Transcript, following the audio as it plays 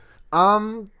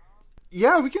Um,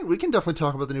 yeah, we can definitely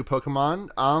talk about the new Pokemon.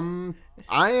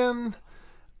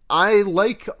 I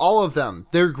like all of them.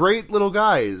 They're great little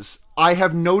guys. I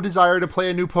have no desire to play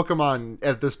a new Pokemon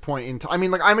at this point in time. I mean,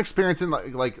 like I'm experiencing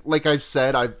like I've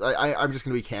said, I'm just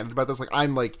gonna be candid about this.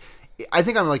 I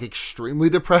think I'm like extremely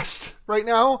depressed right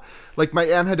now. Like my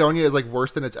anhedonia is like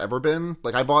worse than it's ever been.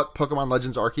 Like I bought Pokemon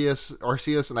Legends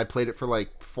Arceus and I played it for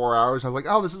like 4 hours. I was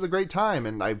like, oh, this is a great time,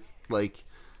 and I've like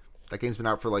that game's been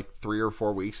out for like 3 or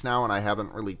 4 weeks now, and I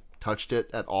haven't really touched it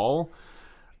at all.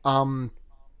 Um,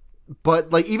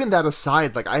 but like even that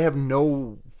aside, like I have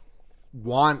no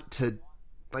want to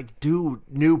like do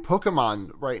new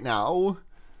Pokemon right now.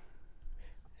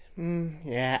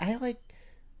 Yeah, I like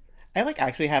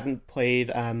actually haven't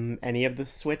played any of the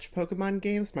Switch Pokemon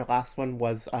games. My last one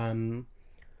was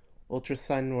Ultra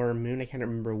Sun or Moon. I can't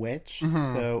remember which.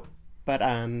 So, but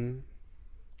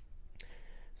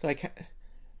so I ca-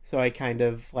 so I kind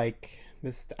of like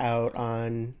missed out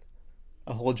on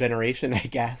a whole generation, I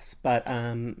guess. But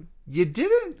You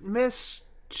didn't miss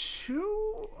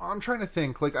two. I'm trying to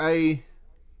think.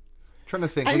 Trying to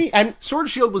think. I Like, mean, I'm Sword and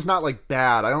Shield was not like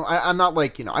bad. I'm not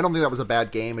like I don't think that was a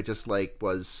bad game. It just like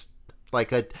was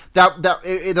like a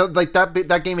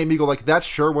that game made me go like that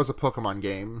sure was a Pokemon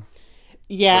game.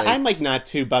 yeah, Like I'm like not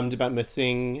too bummed about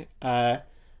missing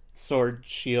Sword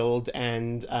Shield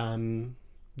and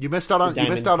you missed out on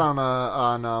Diamond.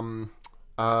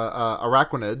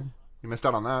 Araquanid. You missed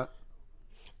out on that.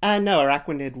 No,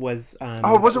 Araquanid was Oh,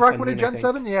 that was was on Araquanid Moon, I Gen think.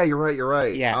 7? Yeah, you're right. You're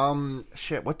right. Yeah,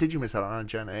 Shit. What did you miss out on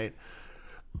Gen 8?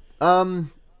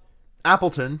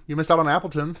 Appleton. You missed out on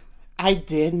Appleton. I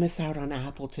did miss out on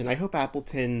Appleton. I hope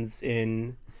Appleton's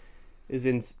in is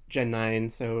in Gen 9,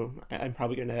 so I'm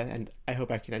probably gonna and I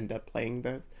hope I can end up playing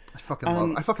those. I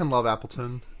fucking love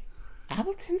Appleton.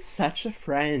 Appleton's such a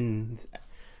friend.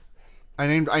 I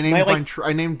My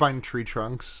like named mine Tree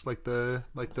Trunks, like the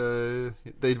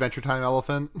Adventure Time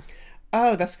elephant.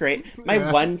 Oh, that's great. My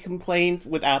Yeah. one complaint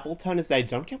with Appleton is that I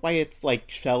don't get why its like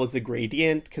shell is a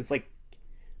gradient because like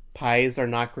pies are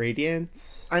not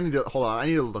gradients. I need to hold on. I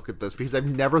need to look at this because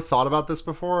I've never thought about this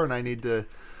before, and I need to.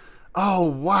 Oh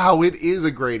wow, it is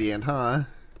a gradient, huh?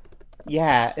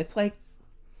 Yeah, it's like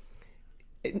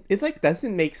it like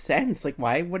doesn't make sense. Like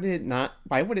why would it not?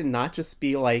 Why would it not just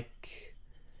be like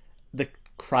the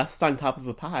crust on top of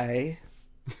a pie?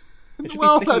 It should be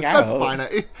Well, sticking that's out.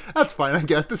 fine. That's fine. I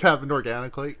guess this happened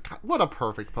organically. God, what a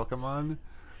perfect Pokemon.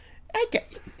 I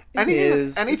get it Anything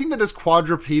is. anything that is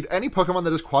quadrupedal, any Pokemon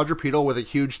that is quadrupedal with a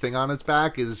huge thing on its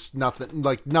back is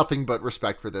nothing but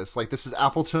respect for this. Like this is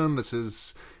Appleton, this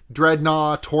is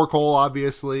Dreadnought, Torkoal,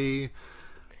 obviously.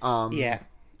 Yeah,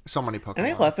 So many and Pokemon.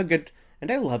 I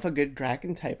love a good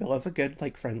dragon type. I love a good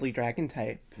like friendly dragon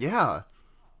type. Yeah.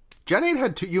 Gen 8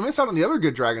 had two. You missed out on the other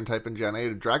good dragon type in Gen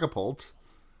 8, Dragapult.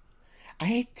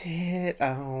 I did.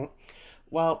 Oh,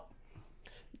 well.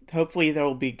 Hopefully there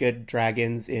will be good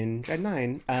dragons in Gen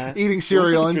 9. Eating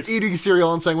cereal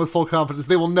and saying with full confidence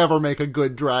they will never make a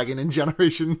good dragon in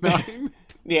Generation 9.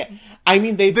 Yeah, I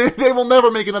mean they They will never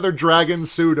make another dragon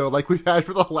pseudo like we've had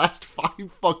for the last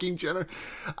 5 fucking.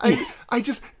 I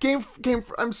just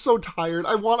I'm so tired.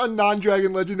 I want a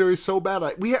non-dragon legendary so bad.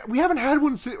 We haven't had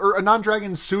one or a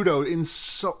non-dragon pseudo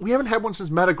we haven't had one since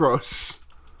Metagross.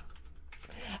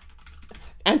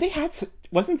 and they had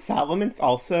wasn't Salamence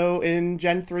also in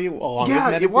Gen 3 along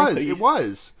Yeah, with it Metagross? was. So It you,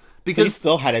 was so you because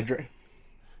still had a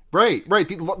right.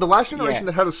 The last generation yeah.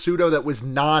 that had a pseudo that was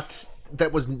not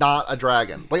a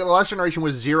dragon. Like the last generation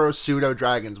was zero pseudo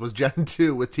dragons. Was Gen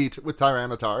 2 with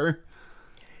Tyranitar.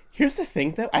 Here's the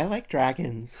thing though, I like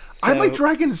dragons. I like So-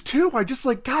 dragons too. I just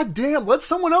like, god damn, let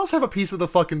someone else have a piece of the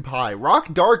fucking pie. Rock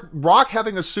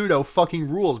having a pseudo fucking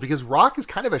rules because Rock is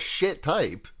kind of a shit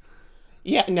type.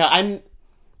 Yeah, no,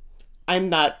 I'm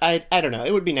not I don't know.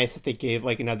 It would be nice if they gave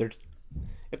like another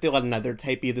if they let another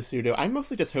type be the pseudo. I'm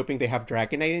mostly just hoping they have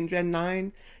Dragonite in Gen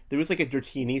 9. There was like a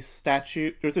Dratini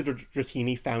statue. There was a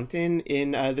Dratini fountain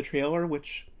in the trailer,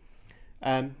 which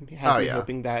has me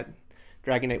hoping that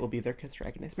Dragonite will be there because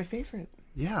Dragonite's my favorite.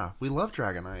 Yeah, we love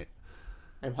Dragonite.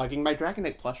 I'm hugging my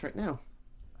Dragonite plush right now.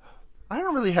 I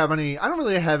don't really have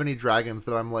any dragons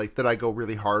that I'm like that I go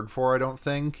really hard for. I don't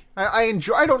think I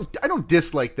enjoy. I don't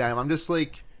dislike them. I'm just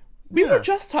like We were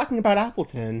just talking about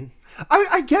Appleton.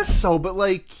 I guess so, but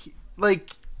like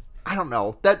I don't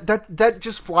know. That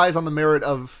just flies on the merit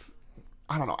of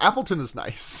I don't know. Appleton is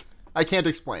nice. I can't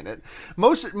explain it.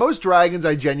 Most dragons,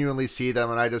 I genuinely see them,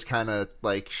 and I just kind of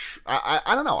like I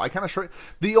don't know. I kind of shrug.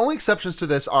 The only exceptions to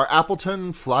this are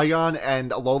Appleton, Flygon,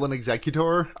 and Alolan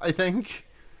Executor. I think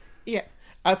Yeah.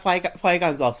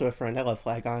 Flygon's also a friend. I love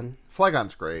Flygon.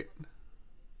 Flygon's great.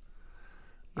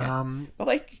 But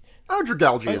like, Oh,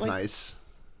 Dragalge but, is like, nice.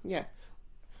 yeah.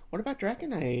 What about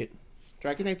Dragonite?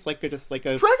 Dragonite's like just like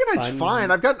a Dragonite's fun...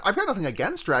 fine. I've got nothing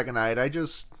against Dragonite. I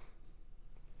just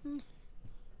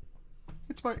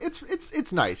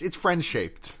it's nice. It's friend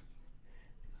shaped.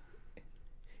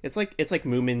 It's like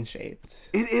Moomin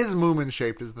shaped. It is Moomin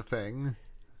shaped is the thing.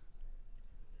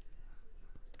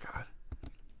 God.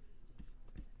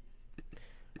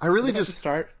 I really just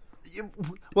start.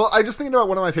 Well, I just thinking about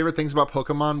one of my favorite things about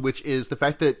Pokemon, which is the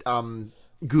fact that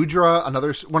Goodra,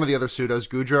 one of the other pseudos,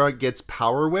 Goodra, gets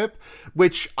Power Whip,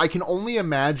 which I can only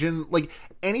imagine, like,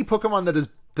 any Pokemon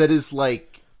that is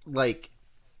like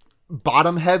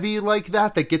bottom heavy like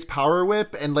that gets Power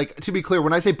Whip, and, like, to be clear,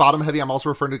 when I say bottom heavy, I'm also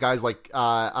referring to guys like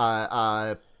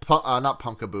not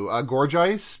Pumpkaboo,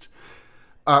 Gorgeist.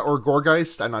 Or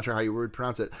Gorgeist, I'm not sure how you would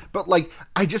pronounce it. But, like,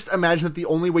 I just imagine that the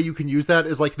only way you can use that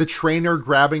is, like, the trainer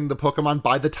grabbing the Pokemon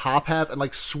by the top half and,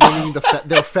 like, swinging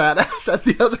their fat ass at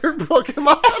the other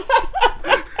Pokemon.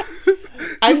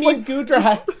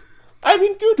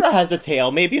 Goodra has a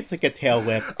tail. Maybe it's like a tail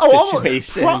whip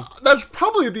situation. That's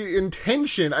probably the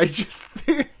intention. I just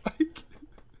think, like,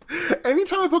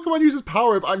 anytime a Pokemon uses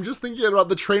Power Whip, I'm just thinking about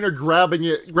the trainer grabbing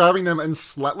them and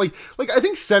like I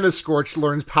think Centiskorch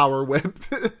learns Power Whip,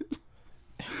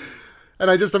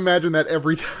 and I just imagine that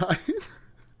every time.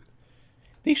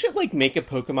 They should like make a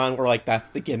Pokemon where like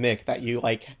that's the gimmick that you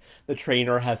like the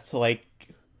trainer has to like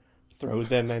throw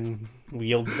them and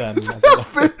wield them.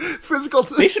 Physical.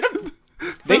 They should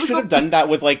have done that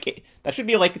with like that should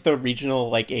be like the regional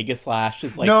like Aegislash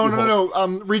is like no.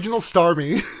 Regional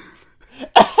Starmie.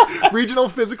 Regional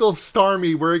physical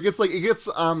Starmie, where it gets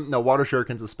no, Water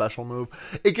Shuriken's a special move.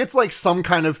 It gets like some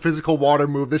kind of physical water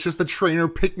move that's just the trainer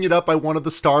picking it up by one of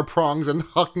the star prongs and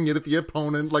hucking it at the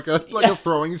opponent like a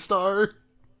throwing star.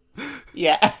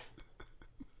 Yeah.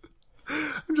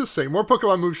 I'm just saying, more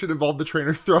Pokemon moves should involve the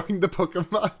trainer throwing the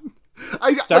Pokemon.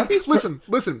 Listen,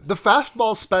 the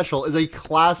fastball special is a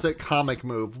classic comic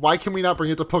move. Why can we not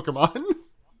bring it to Pokemon?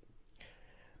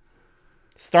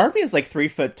 Starmie is like 3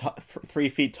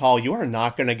 feet tall. You are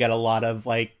not going to get a lot of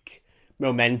like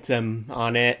momentum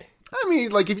on it. I mean,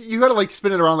 like if you got to like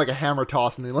spin it around like a hammer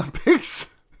toss in the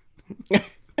Olympics.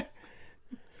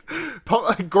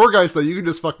 Gorgeist though, you can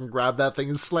just fucking grab that thing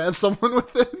and slam someone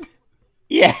with it.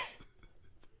 Yeah.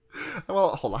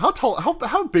 Well, hold on.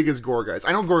 How big is Gorgeist?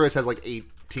 I know Gorgeist has like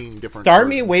 18 different.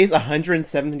 Starmie weighs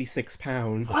 176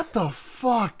 pounds. What the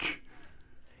fuck?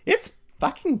 It's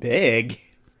fucking big.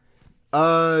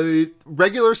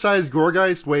 Regular size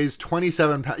Gorgeist weighs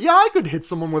 27 pounds. Yeah, I could hit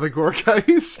someone with a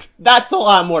Gorgeist. That's a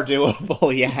lot more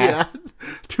doable, yeah.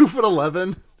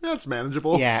 2'11". That's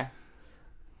manageable. Yeah.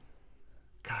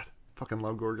 God, fucking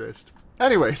love Gorgeist.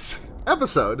 Anyways,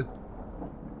 episode.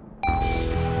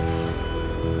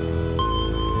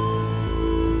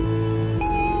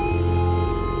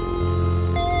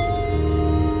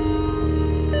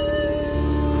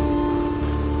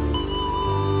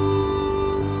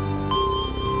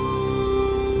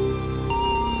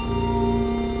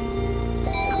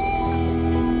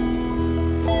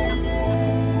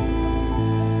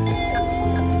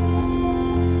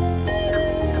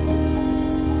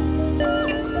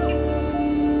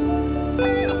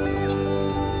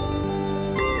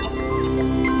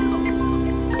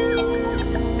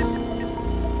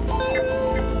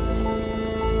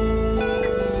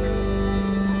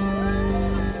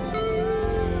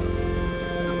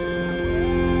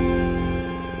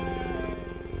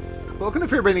 Welcome to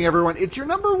Fair Baiting, everyone. It's your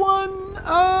number one,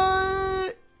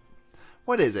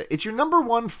 what is it? It's your number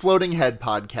one floating head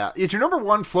podcast. It's your number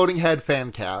one floating head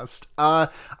fan cast.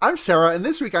 I'm Sarah, and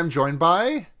this week I'm joined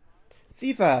by...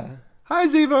 Ziva. Hi,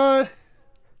 Ziva.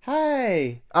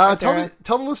 Hi.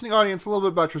 Tell the listening audience a little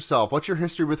bit about yourself. What's your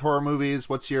history with horror movies?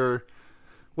 What's your,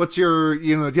 do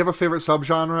you have a favorite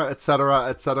subgenre, etc.,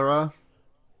 etc.?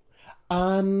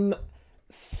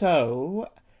 So...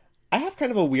 I have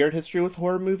kind of a weird history with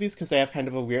horror movies because I have kind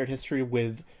of a weird history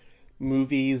with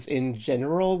movies in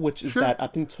general, which is that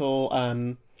up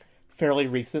until fairly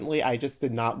recently, I just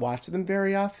did not watch them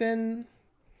very often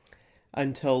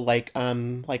until like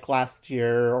last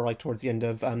year or like towards the end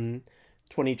of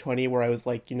 2020, where I was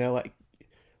like, I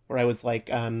was like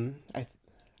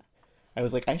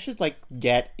I should like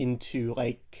get into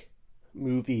like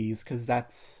movies because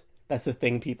that's a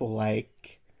thing people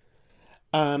like.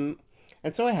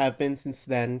 And so I have been since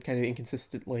then, kind of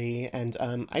inconsistently, and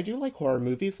I do like horror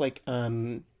movies. Like,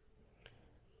 I'm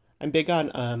big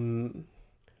on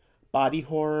body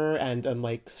horror and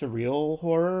like surreal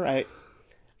horror. I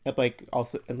like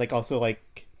also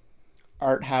like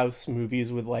art house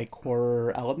movies with like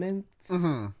horror elements.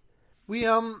 Mm-hmm.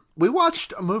 we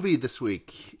watched a movie this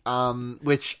week,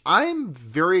 which I'm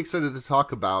very excited to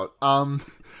talk about.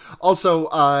 Also,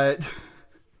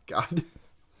 God,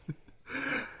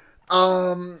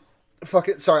 fuck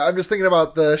it. Sorry, I'm just thinking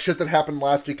about the shit that happened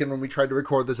last weekend when we tried to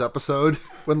record this episode.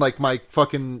 When like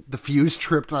the fuse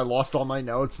tripped and I lost all my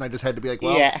notes, and I just had to be like,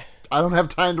 well, Yeah. I don't have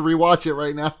time to rewatch it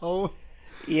right now.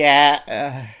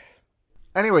 Yeah.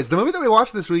 Anyways, the movie that we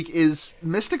watched this week is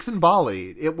Mystics in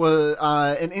Bali. It was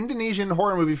an Indonesian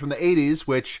horror movie from the 80s,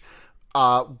 which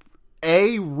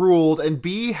A, ruled, and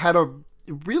B, had a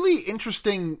really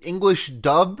interesting English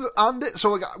dub on it.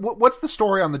 So, like, what's the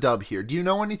story on the dub here? Do you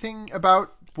know anything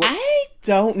about what... I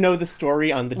don't know the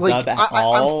story on the Like, dub at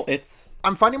all.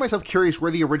 I'm finding myself curious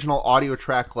where the original audio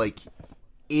track, like,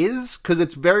 is, because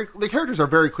the characters are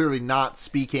very clearly not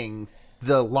speaking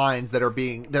the lines that are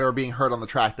being heard on the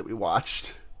track that we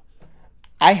watched.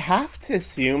 I have to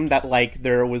assume that like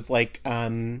there was like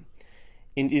in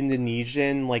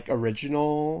Indonesian like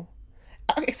original,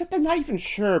 except I'm not even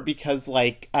sure because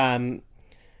the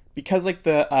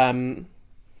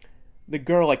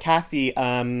girl like Kathy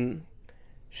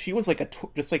she was like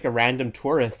just like a random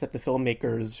tourist that the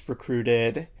filmmakers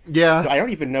recruited. Yeah. So I don't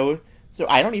even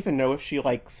know if she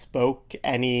like spoke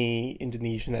any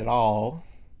Indonesian at all.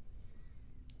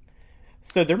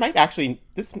 So there might actually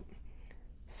it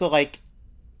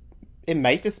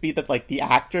might just be that like the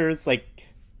actors like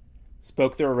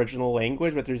spoke their original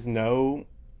language, but there's no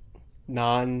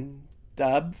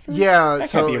non-dub. Yeah, that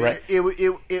so can't be right.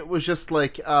 it was just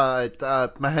like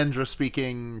Mahendra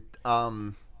speaking.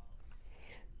 That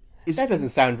doesn't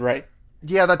sound right.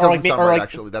 Yeah, that Or, doesn't like, sound or, right. like,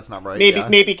 Actually, that's not right. Maybe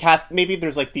yeah. maybe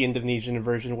there's like the Indonesian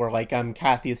version where like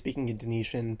Kathy is speaking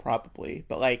Indonesian probably,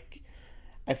 but like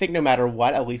I think no matter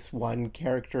what, at least one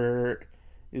character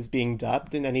is being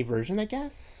dubbed in any version, I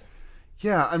guess.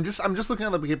 Yeah, I'm just looking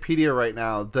at the Wikipedia right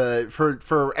now.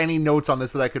 For any notes on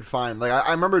this that I could find. Like I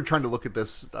remember trying to look at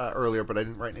this earlier, but I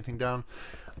didn't write anything down.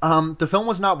 The film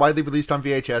was not widely released on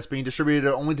VHS, being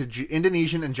distributed only to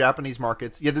Indonesian and Japanese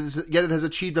markets. Yet it has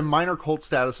achieved a minor cult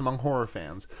status among horror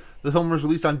fans. The film was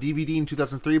released on DVD in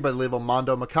 2003 by the label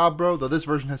Mondo Macabro, though this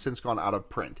version has since gone out of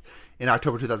print. In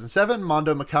October 2007,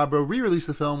 Mondo Macabro re-released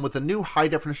the film with a new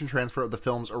high-definition transfer of the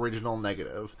film's original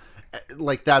negative.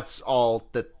 Like, that's all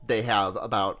that they have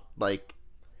about, like,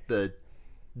 the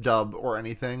dub or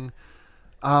anything.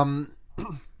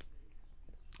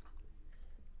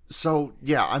 So,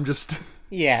 yeah, I'm just...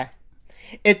 Yeah.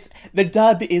 The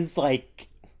dub is like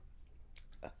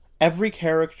every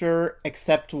character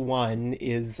except one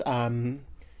is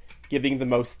giving the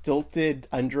most stilted,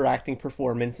 underacting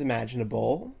performance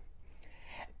imaginable.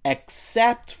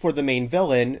 Except for the main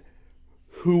villain,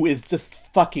 who is just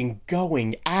fucking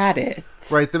going at it.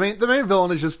 Right, the main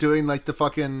villain is just doing like the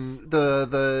fucking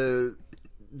the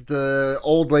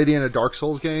old lady in a Dark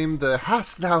Souls game, the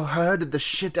 "Hast thou heard of the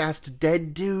shit-assed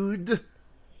dead dude?"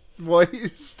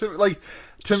 voice.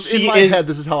 In my head,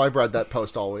 this is how I've read that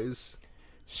post always.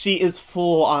 She is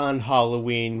full on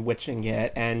Halloween witching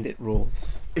it, and it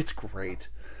rules. It's great.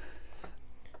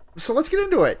 So let's get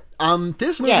into it.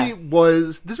 This movie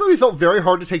Yeah. felt very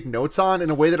hard to take notes on in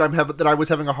a way that I was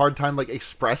having a hard time like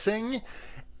expressing.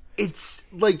 It's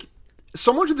like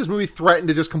so much of this movie threatened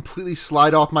to just completely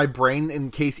slide off my brain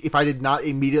if I did not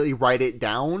immediately write it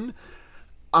down.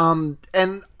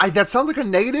 That sounds like a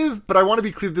negative, but I want to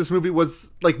be clear. This movie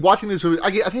was like watching this movie.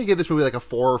 I think I gave this movie like a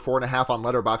 4 or 4.5 on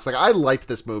Letterboxd. Like I liked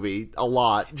this movie a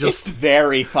lot. It's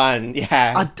very fun.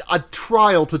 Yeah. A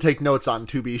trial to take notes on,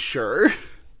 to be sure.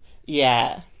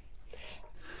 Yeah.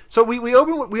 So we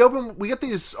get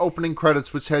these opening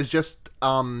credits, which has just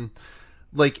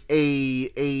like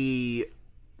a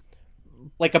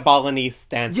like a Balinese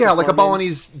dance. Yeah, like a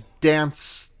performance. Balinese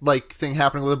dance like thing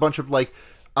happening with a bunch of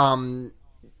gamelan.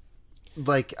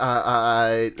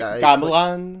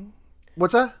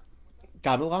 What's that?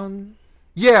 Gamelan.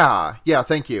 Yeah,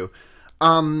 thank you.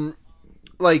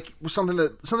 Like something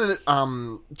that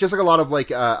just like a lot of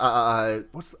like I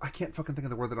can't fucking think of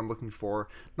the word that I'm looking for.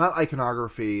 Not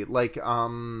iconography, like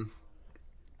I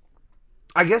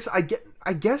guess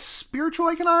spiritual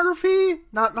iconography?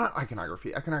 Not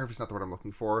iconography. Iconography is not the word I'm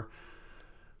looking for.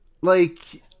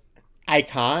 Like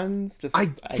Icons? Just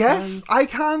guess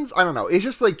icons. I don't know. It's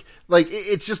just like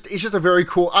it's just a very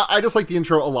cool. I just like the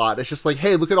intro a lot. It's just like,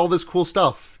 hey, look at all this cool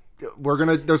stuff.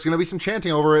 There's gonna be some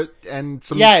chanting over it and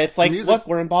some. Yeah, it's like, music. look,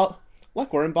 we're in Bali.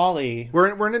 We're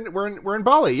in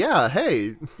Bali. Yeah.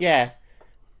 Hey. Yeah.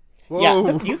 Whoa. Yeah.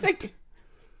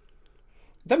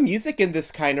 The music in this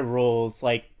kind of rules.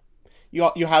 Like,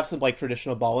 you have some like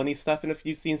traditional Balinese stuff in a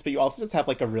few scenes, but you also just have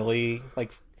like a really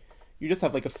like you just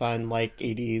have like a fun like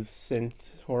 80s synth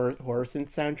horror synth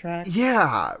soundtrack.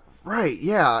 Yeah, right.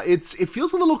 Yeah, it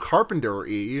feels a little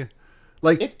Carpenter-y.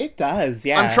 Like it does,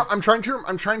 yeah. I'm trying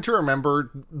to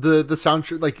remember the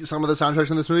soundtrack, like some of the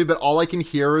soundtracks in this movie, but all I can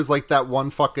hear is like that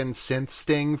one fucking synth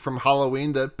sting from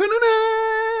Halloween. The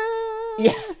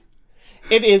yeah,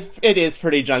 it is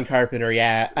pretty John Carpenter,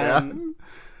 yeah.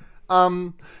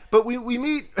 But we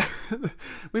meet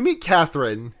we meet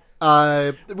Catherine.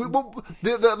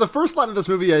 The first line of this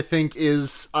movie, I think,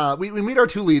 is we meet our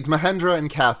two leads, Mahendra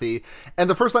and Kathy, and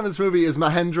the first line of this movie is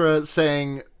Mahendra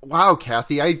saying, "Wow,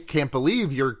 Kathy, I can't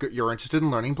believe you're interested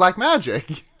in learning black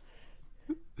magic."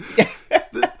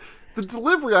 The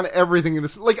delivery on everything in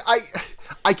this, like,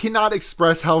 I cannot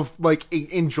express how like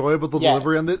enjoyable the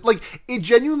delivery on this. Like, it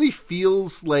genuinely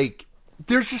feels like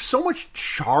there's just so much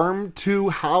charm to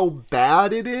how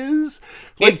bad it is.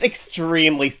 Like, it's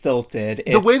extremely stilted.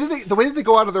 The way that they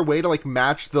go out of their way to like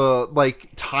match the like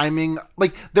timing.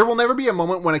 Like, there will never be a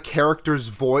moment when a character's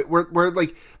voice where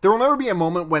like there will never be a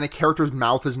moment when a character's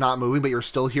mouth is not moving, but you're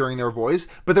still hearing their voice.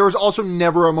 But there was also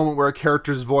never a moment where a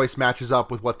character's voice matches up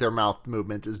with what their mouth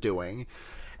movement is doing.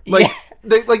 Like,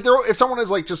 if someone is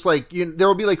like just like there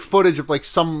will be like footage of like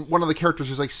one of the characters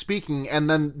who's like speaking, and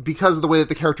then because of the way that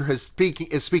the character is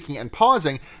speaking and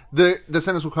pausing, the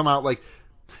sentence will come out like,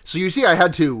 "So you see, I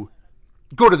had to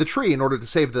go to the tree in order to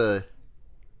save the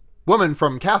woman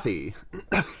from Kathy."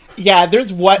 Yeah,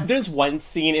 there's one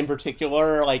scene in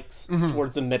particular, like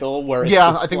towards the middle, where it's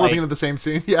I think we're thinking of the same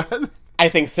scene. Yeah, I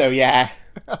think so. Yeah.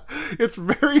 It's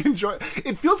very enjoyable.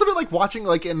 It feels a bit like watching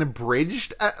like an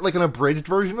abridged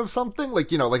version of something,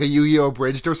 like, you know, like a Yu-Gi-Oh!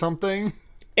 Abridged or something.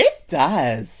 It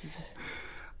does.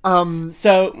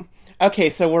 So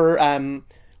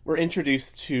we're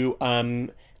introduced to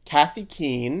Kathy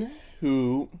Keene,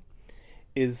 who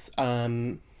is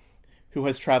who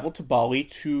has traveled to Bali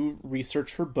to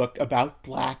research her book about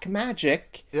black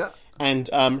magic. Yeah. And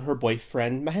her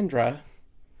boyfriend Mahendra.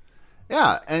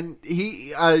 Yeah, and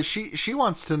she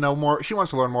wants to know more. She wants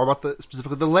to learn more about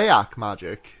specifically the Layak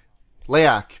magic.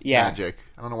 Magic.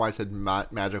 I don't know why I said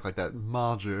magic like that.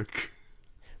 Magic.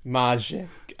 No.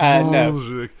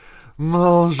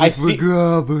 Magic the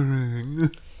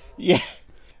Gathering. Yeah.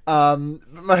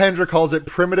 Mahendra calls it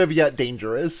primitive yet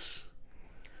dangerous.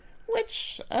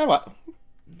 Which, well,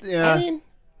 yeah. I mean,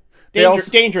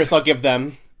 dangerous. I'll give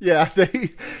them. Yeah,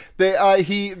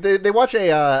 they watch a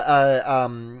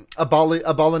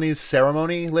Balinese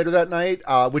ceremony later that night,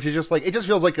 which is just like, it just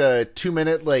feels like a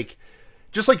 2-minute like,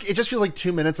 it just feels like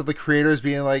 2 minutes of the creators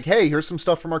being like, "Hey, here's some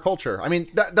stuff from our culture." I mean,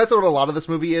 that's what a lot of this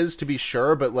movie is, to be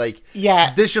sure, but like,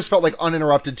 yeah, this just felt like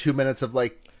uninterrupted 2 minutes of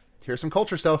like, here's some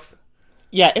culture stuff.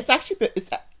 Yeah,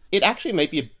 it actually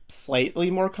might be slightly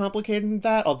more complicated than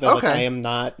that, although like, I am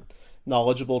not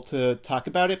knowledgeable to talk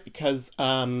about it because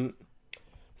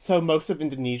so most of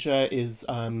Indonesia is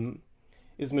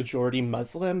majority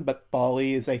Muslim, but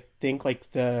Bali is, I think, like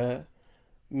the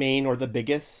main or the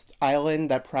biggest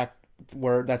island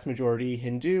where that's majority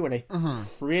Hindu, and I'm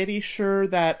pretty sure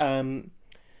that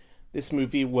this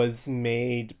movie was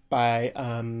made by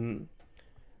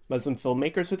Muslim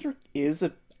filmmakers, so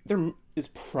there is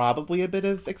probably a bit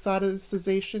of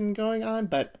exoticization going on,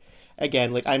 but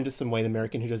again, like, I'm just some white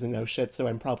American who doesn't know shit, so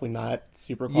I'm probably not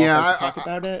super qualified to talk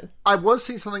about it. I was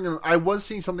seeing something on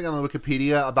the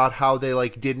Wikipedia about how they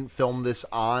like didn't film this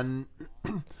on.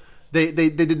 They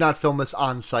did not film this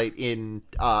on site in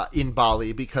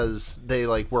Bali because they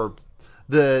like were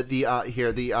there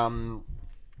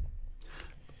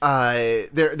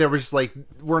was like,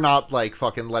 we're not like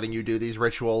fucking letting you do these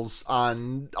rituals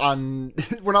on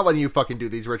we're not letting you fucking do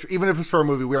these rituals, even if it's for a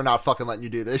movie. We're not fucking letting you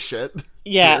do this shit.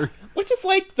 Yeah, here. Which is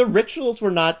like, the rituals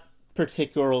were not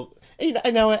particular. I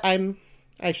know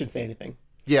I shouldn't say anything.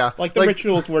 Yeah, like the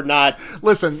rituals were not.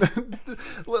 Listen,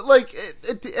 like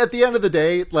at the end of the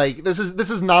day, like this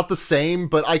is not the same,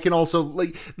 but I can also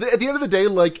like at the end of the day,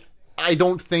 like, I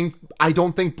don't think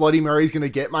Bloody Mary's gonna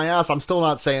get my ass. I'm still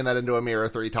not saying that into a mirror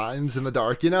 3 times in the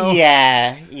dark, you know?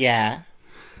 Yeah.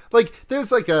 Like,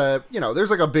 there's like a, you know, there's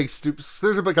like a big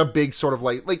sort of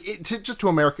like just to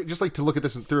America, just like to look at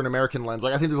this through an American lens.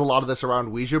 Like, I think there's a lot of this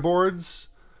around Ouija boards.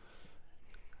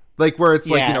 Like, where it's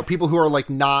like, you know, people who are like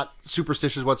not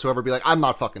superstitious whatsoever be like, "I'm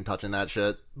not fucking touching that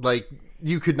shit. Like,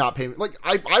 you could not pay me." Like,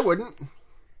 I wouldn't.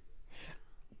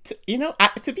 To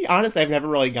be honest, I've never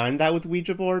really gone that with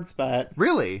Ouija boards, but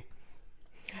really,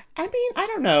 I mean, I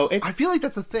don't know. I feel like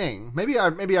that's a thing. Maybe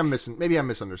I'm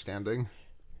misunderstanding.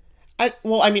 I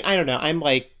mean, I don't know.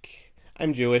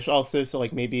 I'm Jewish also, so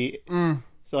like maybe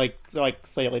so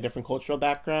slightly different cultural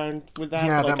background with that.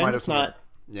 Yeah, but, like, that might have not.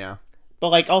 Yeah, but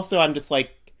like also I'm just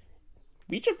like,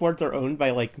 Ouija boards are owned by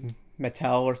like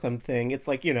Mattel or something. It's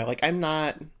like, like I'm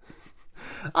not.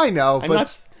 I know, I'm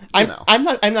but not.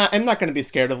 I'm not going to be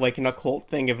scared of like an occult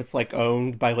thing if it's like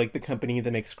owned by like the company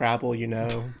that makes Scrabble. I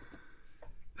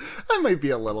might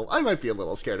be a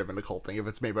little scared of an occult thing if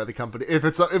it's made by the company. If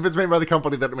it's made by the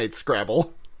company that made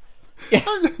Scrabble. Yeah.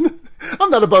 I'm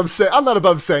not above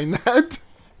saying that.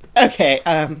 Okay.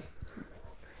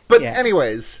 But Yeah.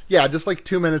 anyways, yeah, just like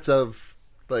 2 minutes of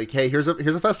like, hey, here's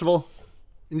a festival.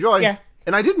 Enjoy. Yeah.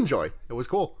 And I did enjoy. It was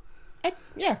cool.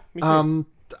 Yeah. Me too.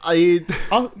 I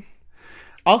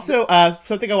Also,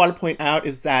 something I want to point out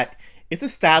is that it's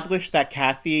established that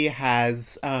Kathy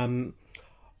has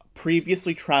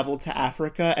previously traveled to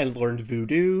Africa and learned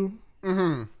voodoo.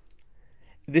 Mm-hmm.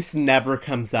 This never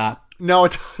comes up. No,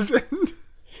 it doesn't.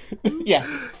 Yeah.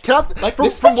 Kathy, Like,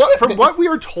 from what we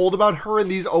are told about her in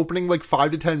these opening like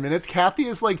 5 to 10 minutes, Kathy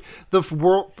is like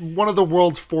one of the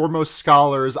world's foremost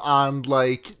scholars on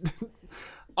like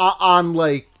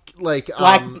black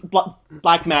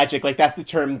magic, like that's the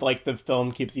term like the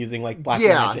film keeps using, like black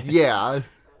magic. Yeah.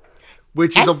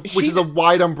 Which is a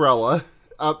wide umbrella.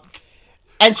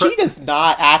 And she does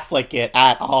not act like it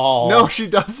at all. No, she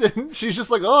doesn't. She's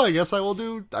just like, oh, I guess I will.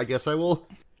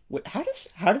 Wait, how does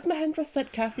Mahendra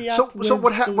set Kathy up? So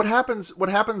what happens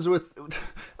with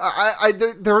I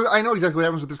know exactly what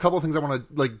happens, but there's a couple of things I want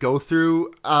to like go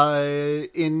through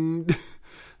in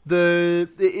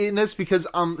this because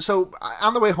so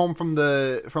on the way home from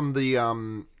the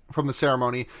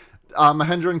ceremony,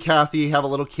 Mahendra and Kathy have a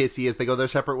little kissy as they go their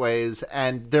separate ways,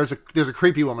 and there's a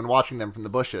creepy woman watching them from the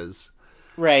bushes.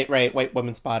 Right, white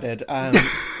woman spotted.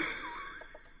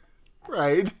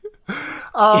 Right.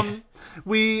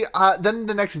 We then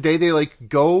the next day they like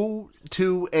go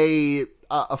to a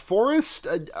forest,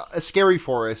 a scary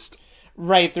forest.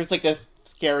 Right, there's like a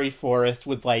scary forest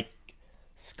with like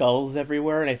skulls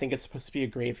everywhere, and I think it's supposed to be a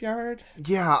graveyard.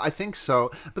 Yeah, I think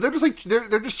so. But they're just like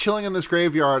they're just chilling in this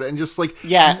graveyard, and just like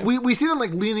we see them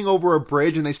like leaning over a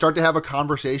bridge, and they start to have a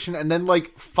conversation, and then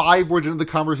like 5 words into the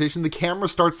conversation, the camera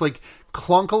starts like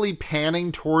clunkily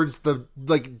panning towards the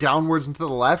like downwards and to the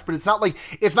left, but it's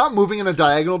not moving in a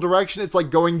diagonal direction. It's like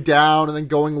going down and then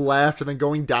going left and then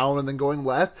going down and then going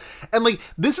left. And like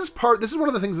this is one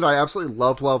of the things that I absolutely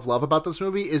love about this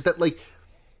movie is that like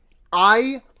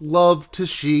I love to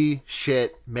see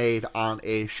shit made on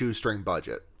a shoestring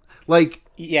budget. Like,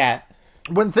 yeah,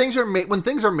 when things are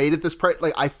made at this price,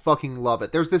 like I fucking love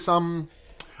it. There's this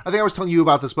I think I was telling you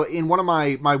about this, but in one of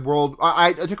my world,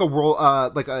 I took a world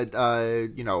like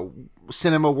a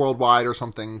cinema worldwide or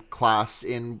something class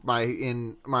in my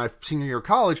senior year of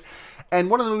college, and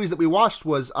one of the movies that we watched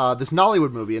was this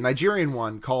Nollywood movie, a Nigerian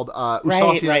one called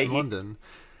Usofia in London,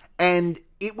 and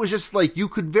it was just like you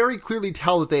could very clearly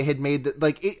tell that they had made that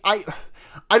like I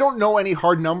don't know any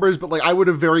hard numbers, but like I would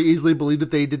have very easily believed that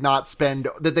they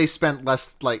spent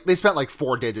less, like they spent like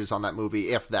 4 digits on that movie,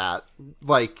 if that.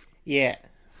 Like, yeah.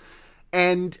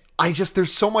 And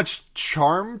there's so much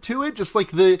charm to it, just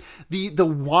like the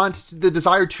the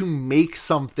desire to make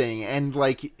something, and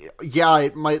like, yeah,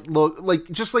 it might look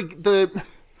like just like I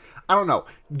don't know,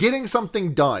 getting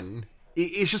something done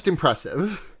is just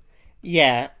impressive.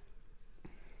 Yeah.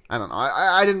 I don't know.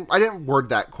 I didn't word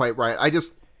that quite right. I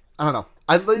don't know.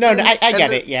 I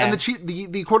get it. Yeah, and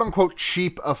the quote unquote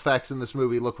cheap effects in this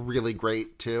movie look really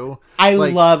great too. I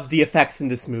love the effects in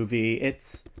this movie.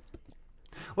 It's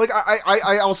like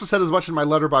I also said as much in my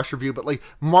Letterboxd review, but like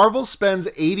Marvel spends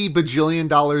 $80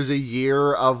 bajillion a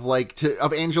year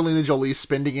of Angelina Jolie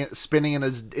spinning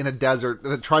in a desert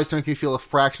that tries to make me feel a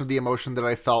fraction of the emotion that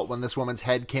I felt when this woman's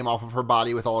head came off of her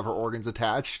body with all of her organs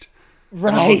attached.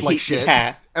 Right, and it looked like shit,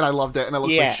 yeah. And I loved it, and it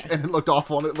looked and it looked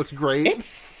awful, and it looked great. It's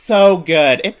so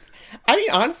good. I mean,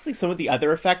 honestly, some of the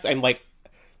other effects, I'm like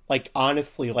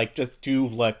honestly, like just do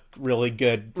look really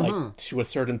good, like to a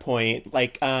certain point.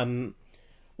 Like,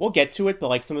 we'll get to it, but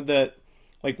like some of the,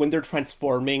 like when they're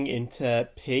transforming into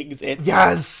pigs, it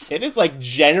is like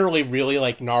generally really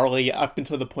like gnarly up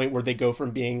until the point where they go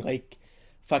from being like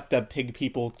fucked up pig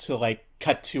people to like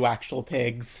cut to actual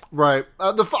pigs. Right.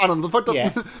 The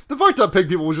fucked up pig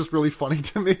people was just really funny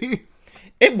to me.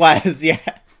 It was, yeah.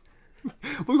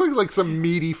 Looked like some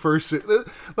meaty fursuit.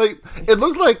 Like it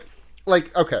looked like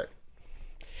okay.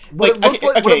 What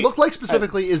it looked like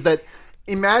specifically is that,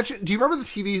 imagine. Do you remember the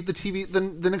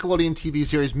Nickelodeon TV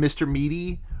series Mr.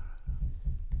 Meaty?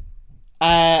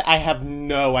 I have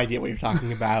no idea what you're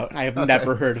talking about. I have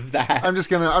never heard of that. I'm just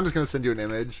gonna send you an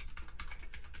image.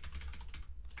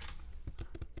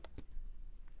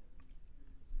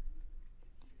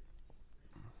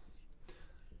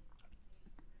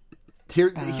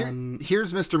 Here's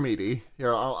Mr. Meaty.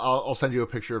 Here, I'll send you a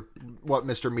picture what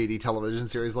Mr. Meaty television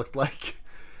series looked like.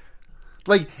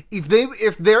 Like if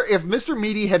Mr.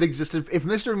 Meaty had existed, if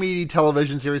Mr. Meaty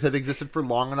television series had existed for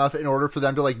long enough in order for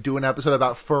them to like do an episode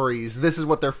about furries, that is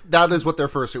what their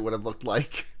fursuit would have looked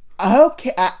like.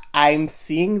 Okay, I'm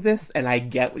seeing this and I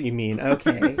get what you mean.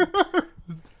 Okay.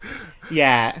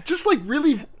 Yeah. Just like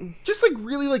really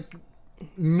like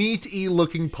meaty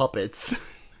looking puppets.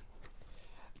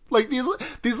 Like these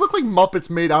look like Muppets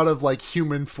made out of like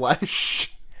human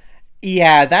flesh.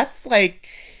 Yeah, that's like,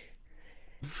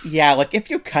 yeah, like if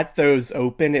you cut those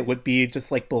open, it would be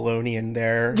just like bologna in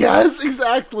there. Yes,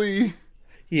 exactly.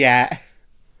 Yeah.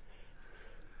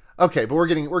 Okay, but we're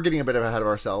getting a bit ahead of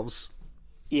ourselves.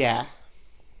 Yeah.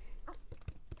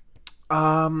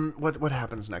 What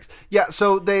happens next? Yeah,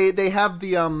 so they have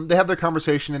their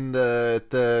conversation in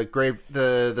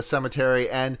the cemetery,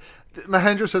 and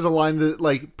Mahendra says a line that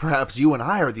like, perhaps you and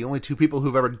I are the only two people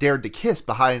who've ever dared to kiss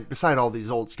beside all these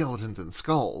old skeletons and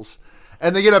skulls.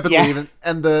 And they get up and leave,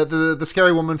 and the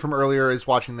scary woman from earlier is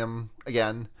watching them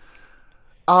again.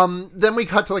 Then we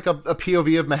cut to like a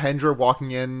POV of Mahendra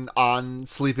walking in on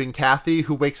sleeping Kathy,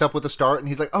 who wakes up with a start, and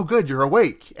he's like, "Oh, good, you're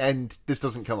awake." And this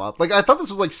doesn't come up. Like I thought this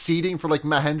was like seeding for like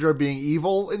Mahendra being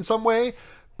evil in some way,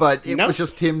 but it was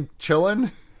just him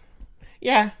chilling.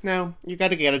 Yeah, no, you got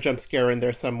to get a jump scare in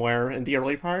there somewhere in the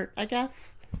early part, I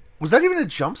guess. Was that even a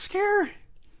jump scare?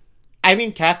 I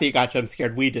mean, Kathy got jump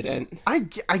scared. We didn't. I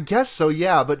guess so,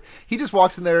 yeah. But he just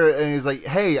walks in there and he's like,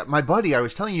 "Hey, my buddy, I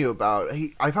was telling you about.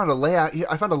 I found a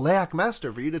Leyak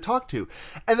master for you to talk to."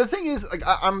 And the thing is, like,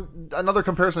 I'm another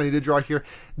comparison I need to draw here.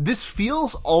 This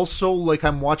feels also like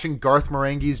I'm watching Garth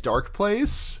Marenghi's Dark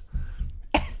Place.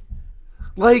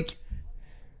 Like,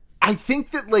 I think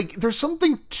that, like, there's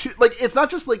something to, like, it's not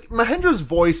just, like, Mahendra's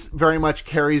voice very much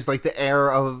carries, like, the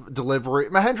air of delivery.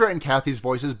 Mahendra and Kathy's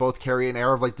voices both carry an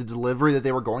air of, like, the delivery that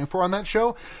they were going for on that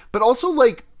show. But also,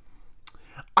 like,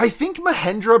 I think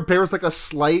Mahendra bears, like, a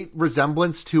slight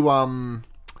resemblance to,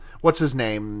 what's his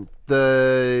name?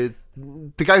 The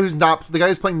guy who's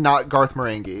playing not Garth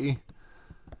Marenghi.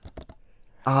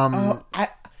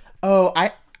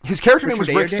 His character name was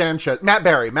Rick Sanchez. Matt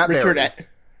Berry.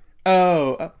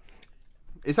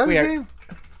 Is that his name?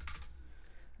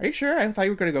 Are you sure? I thought you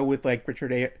were going to go with like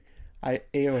Richard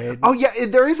Ayoade. Oh yeah,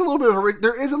 there is a little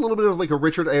bit of like a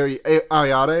Richard Ayoade.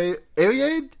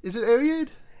 Ayoade? Is it Ayoade?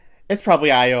 It's probably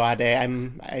Ayoade. I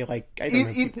don't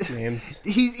know people's names.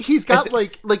 He's got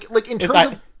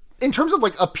in terms of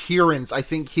like appearance, I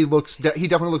think he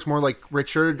definitely looks more like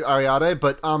Richard Ayoade,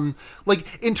 but like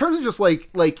in terms of just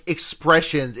like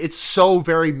expressions, it's so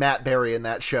very Matt Berry in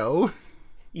that show.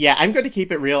 Yeah, I'm going to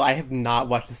keep it real. I have not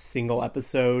watched a single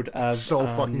episode of... So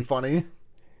fucking funny.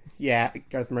 Yeah,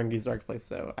 Garth Marenghi's Dark Place,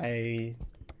 so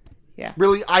yeah.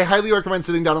 Really, I highly recommend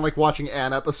sitting down and, like, watching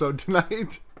an episode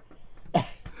tonight.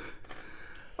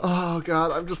 Oh,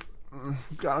 God, I'm just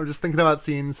thinking about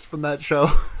scenes from that show.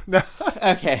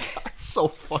 Okay. It's so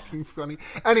fucking funny.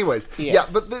 Anyways, yeah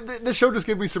but the show just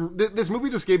gave me some... This movie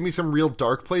just gave me some real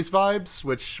Dark Place vibes,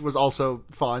 which was also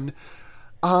fun.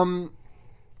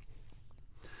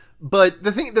 But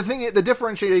the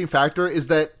differentiating factor is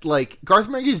that, like, Garth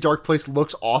Marenghi's Dark Place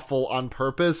looks awful on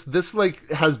purpose. This, like,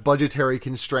 has budgetary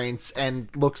constraints and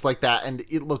looks like that, and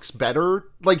it looks better.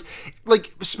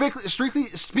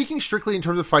 Speaking strictly in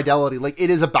terms of fidelity, like, it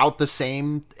is about the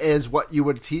same as what you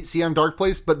would see on Dark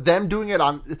Place, but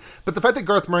the fact that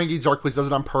Garth Marenghi's Dark Place does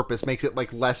it on purpose makes it,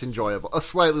 like,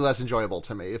 slightly less enjoyable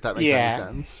to me, if that makes any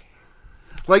sense.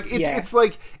 Like it's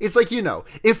like you know,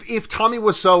 if Tommy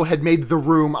Wiseau had made The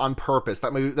Room on purpose,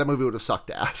 that movie would have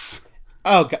sucked ass.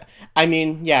 Oh, God. I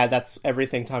mean, yeah, that's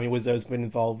everything Tommy Wiseau's been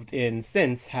involved in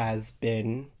since has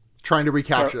been trying to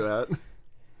recapture that.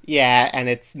 Yeah, and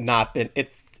it's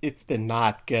been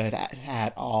not good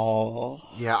at all.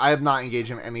 Yeah, I have not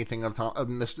engaged in anything of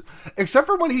Mr. Except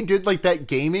for when he did like that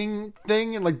gaming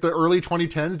thing in like the early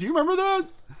 2010s. Do you remember that?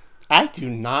 I do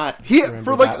not.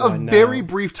 For like a very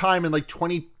brief time in like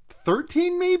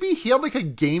 2013, maybe he had like a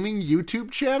gaming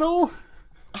YouTube channel.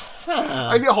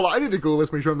 Huh. Hold on, I need to Google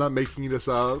this. Make sure I'm not making this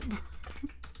up.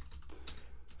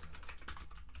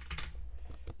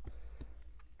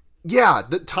 Yeah,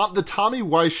 the Tommy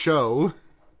Weiss show.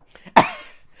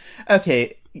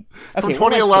 Okay. From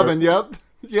 2011.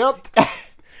 Yep.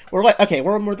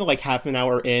 We're more than like half an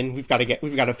hour in. We've got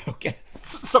to focus.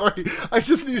 Sorry, I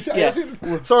just need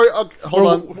to. Sorry,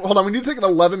 hold on. We need to take an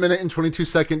 11-minute and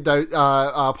 22-second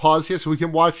pause here so we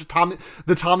can watch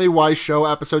the Tommy Weiss Show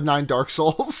episode 9, Dark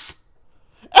Souls.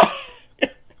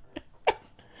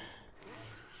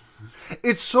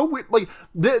 It's so weird. Like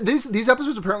these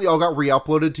episodes apparently all got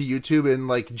re-uploaded to YouTube in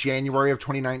like January of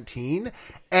 2019,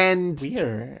 and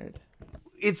weird.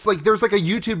 it's like there's like a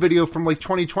YouTube video from like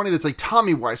 2020 that's like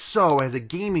Tommy Wiseau has a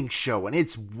gaming show and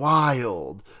it's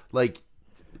wild. Like,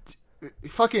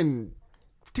 fucking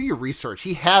do your research.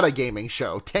 He had a gaming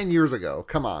show 10 years ago.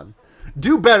 Come on,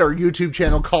 do better. YouTube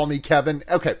channel. Call me Kevin.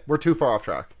 Okay, we're too far off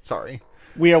track. Sorry.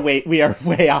 We are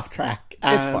way off track.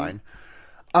 It's fine.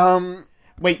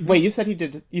 Wait. You said he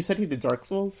did Dark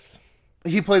Souls.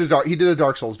 He did a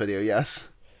Dark Souls video. Yes.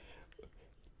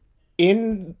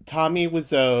 In Tommy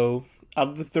Wiseau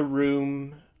of The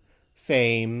Room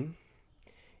fame,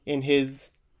 in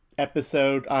his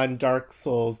episode on Dark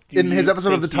Souls, in his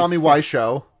episode of the Tommy Wise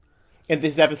Show. In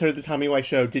this episode of the Tommy Wise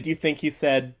Show, did you think he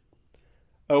said,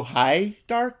 "Oh hi,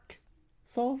 Dark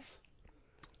Souls"?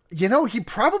 You know, he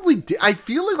probably did. I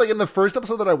feel like in the first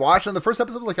episode that I watched, and the first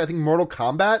episode, like I think Mortal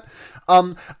Kombat,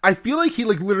 I feel like he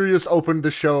like literally just opened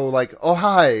the show like, "Oh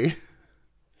hi."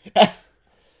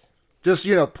 Just,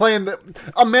 you know, playing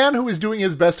a man who is doing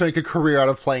his best to make a career out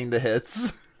of playing the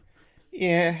hits.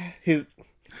 Yeah, that's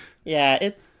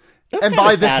and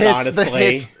by sad,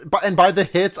 honestly. And by the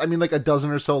hits, I mean like a dozen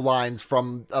or so lines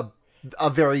from a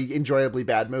very enjoyably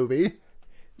bad movie.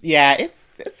 Yeah,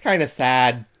 it's kind of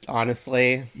sad,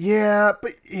 honestly. Yeah,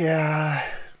 but yeah,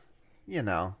 you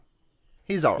know,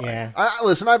 he's all right. Yeah.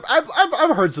 Listen,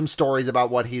 I've heard some stories about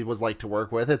what he was like to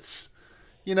work with. It's,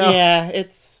 you know, yeah,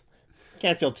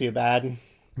 can't feel too bad.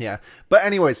 Yeah. But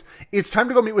anyways, it's time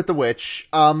to go meet with the witch.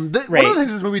 One of the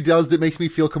things this movie does that makes me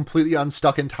feel completely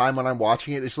unstuck in time when I'm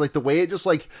watching it is like the way it just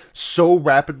like so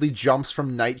rapidly jumps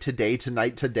from night to day to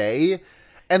night to day.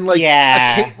 And like,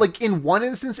 like in one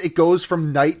instance, it goes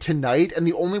from night to night, and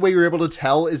the only way you're able to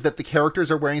tell is that the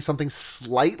characters are wearing something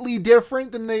slightly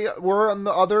different than they were on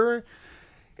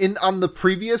the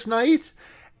previous night.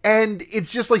 And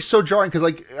it's just like so jarring because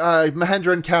like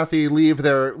Mahendra and Kathy leave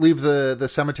the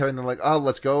cemetery and they're like, oh,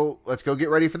 let's go get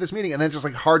ready for this meeting, and then just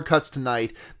like hard cuts to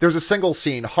night. There's a single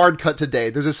scene, hard cut to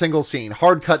day. There's a single scene,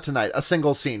 hard cut to night. A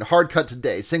single scene, hard cut to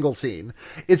day. Single scene.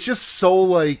 It's just so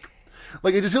like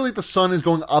I just feel like the sun is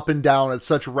going up and down at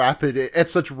such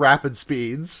rapid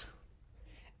speeds.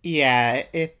 Yeah,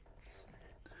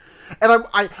 And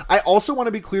I also want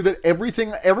to be clear that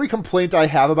every complaint I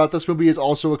have about this movie is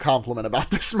also a compliment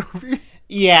about this movie.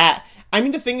 Yeah. I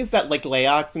mean, the thing is that, like,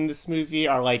 Leox in this movie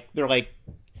are, like, they're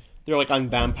on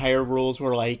vampire rules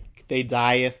where, like, they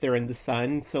die if they're in the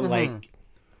sun. So, like,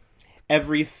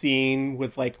 every scene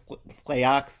with, like,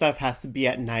 Leox stuff has to be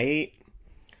at night.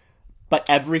 But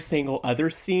every single other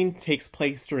scene takes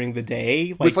place during the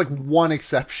day, with like one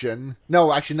exception.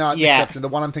 No, actually not an exception. The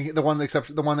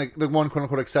one quote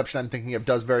unquote exception I'm thinking of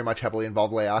does very much heavily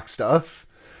involve Leox stuff.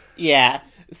 Yeah.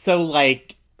 So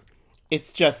like,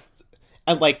 it's just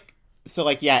every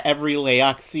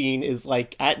Leox scene is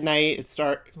like at night. It's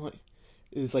dark.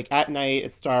 Is like at night.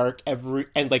 It's dark. Every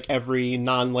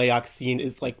non-Leox scene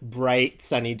is like bright,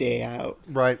 sunny day out.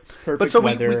 Right. Perfect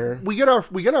weather. We get our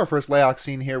first Leox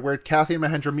scene here where Kathy and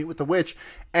Mahendra meet with the witch,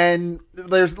 and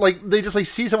there's like they just like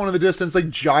see someone in the distance like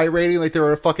gyrating like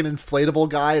they're a fucking inflatable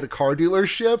guy at a car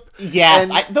dealership. Yes,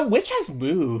 the witch has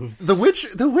moves. The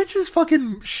witch is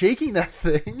fucking shaking that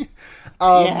thing.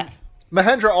 Yeah.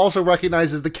 Mahendra also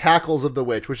recognizes the cackles of the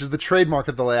witch, which is the trademark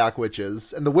of the Leox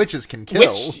witches, and the witches can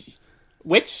kill.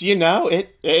 Which, you know,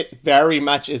 it very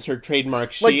much is her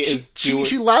trademark.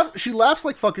 She laughs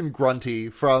like fucking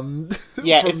Grunty from...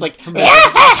 Yeah, it's like...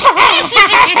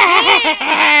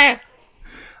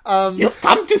 You've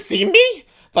come to see me?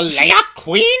 The Leox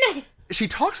Queen? She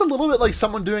talks a little bit like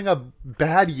someone doing a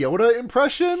bad Yoda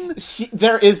impression.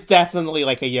 There is definitely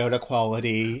like a Yoda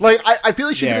quality. Like I feel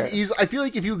like she could ease. I feel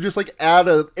like if you just like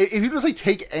if you just like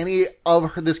take any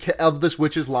of this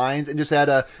witch's lines and just add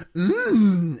a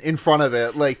in front of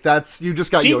it, like that's you just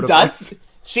got Yoda voice.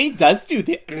 She does do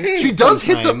the she does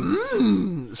hit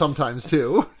the sometimes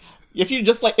too. If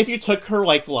you took her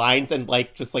like lines and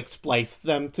like just like spliced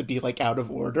them to be like out of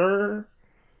order.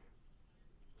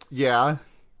 Yeah.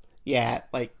 Yeah,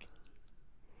 like...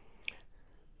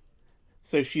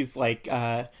 So she's like,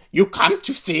 you come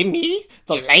to see me?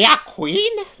 The Leox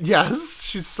Queen? Yes,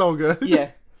 she's so good.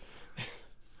 Yeah.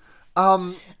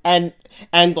 And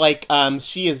like,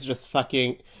 she is just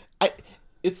fucking...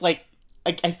 It's like...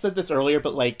 I said this earlier,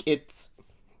 but like, it's...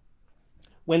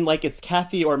 When like, it's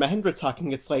Kathy or Mahendra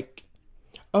talking, it's like,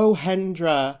 oh,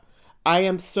 Hendra, I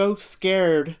am so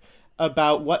scared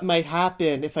about what might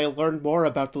happen if I learn more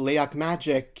about the Leox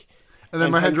magic. And then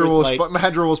Mahendra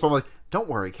will respond like, don't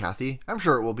worry, Kathy. I'm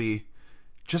sure it will be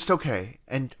just okay.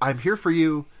 And I'm here for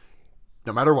you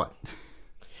no matter what.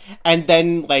 And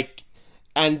then, like,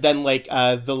 And then, like,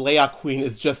 the Leia Queen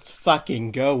is just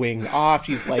fucking going off.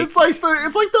 She's like... It's like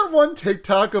that one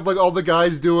TikTok of, like, all the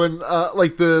guys doing,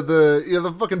 like,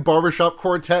 the fucking barbershop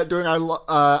quartet doing,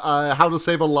 How to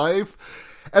Save a Life.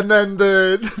 And then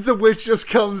the witch just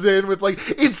comes in with, like,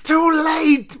 it's too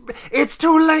late,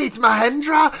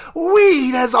 Mahendra.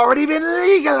 Weed has already been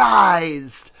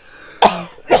legalized.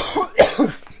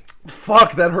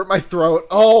 Fuck, that hurt my throat.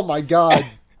 Oh, my God.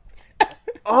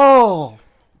 Oh.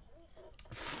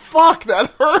 Fuck,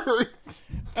 that hurt.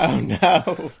 Oh,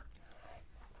 no.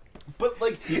 But,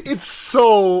 like, it's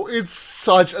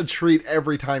such a treat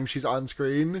every time she's on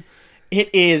screen. It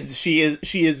is. She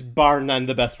is bar none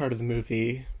the best part of the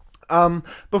movie.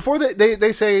 Before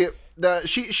they say that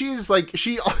she's like,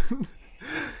 she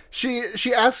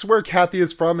asks where Kathy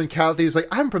is from, and Kathy's like,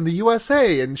 I'm from the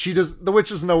USA, and the witch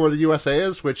doesn't know where the USA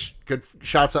is, which good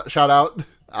shout out.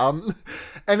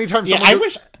 Anytime someone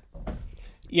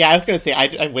I was gonna say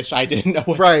I wish I didn't know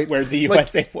where the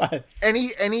USA was.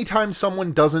 Anytime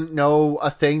someone doesn't know a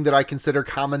thing that I consider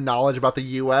common knowledge about the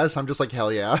US, I'm just like,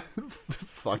 hell yeah.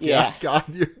 Fuck yeah. God.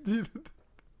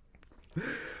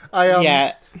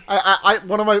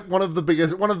 One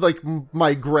of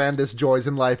my grandest joys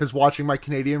in life is watching my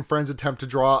Canadian friends attempt to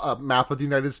draw a map of the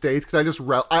United States, because I want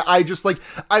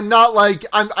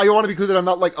to be clear that I'm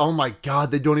not like, oh my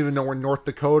God, they don't even know where North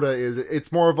Dakota is. It's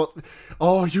more of a,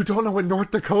 oh, you don't know what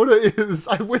North Dakota is.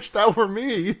 I wish that were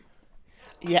me.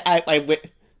 Yeah,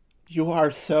 you are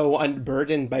so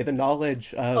unburdened by the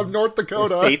knowledge of North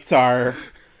Dakota. Where states are.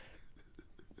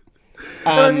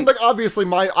 And I mean, like, obviously,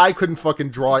 I could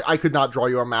not draw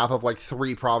you a map of, like,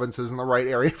 3 provinces in the right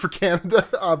area for Canada,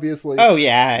 obviously. Oh,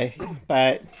 yeah,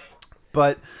 but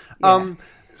yeah.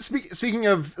 Speaking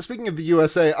of the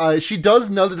USA, she does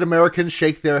know that Americans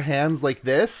shake their hands like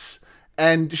this,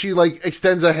 and she, like,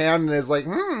 extends a hand and is like,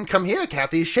 come here,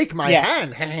 Kathy, shake my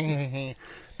hand.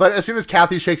 But as soon as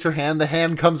Kathy shakes her hand, the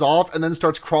hand comes off and then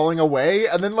starts crawling away,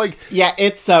 and then, like... Yeah,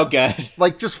 it's so good.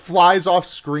 Like, just flies off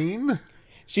screen.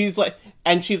 She's like,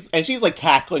 and she's like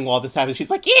cackling while this happens.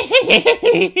 She's like,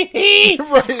 right.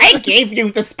 I gave you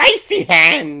the spicy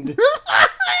hand.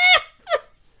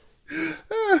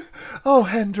 Oh,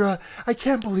 Hendra, I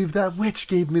can't believe that witch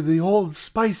gave me the old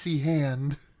spicy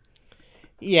hand.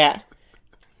 Yeah,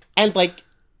 she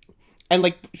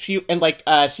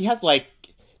has like,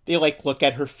 they like look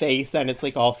at her face and it's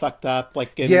like all fucked up.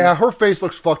 Like, yeah, her face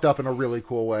looks fucked up in a really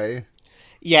cool way.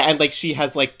 Yeah, and like she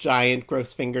has like giant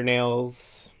gross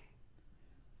fingernails.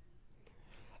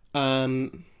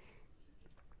 And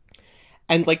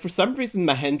like for some reason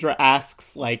Mahendra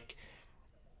asks like,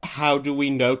 how do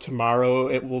we know tomorrow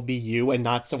it will be you and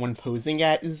not someone posing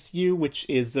as you, which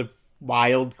is a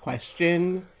wild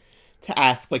question to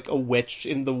ask like a witch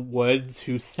in the woods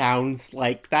who sounds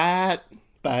like that.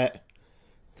 But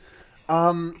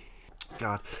God.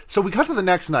 So we cut to the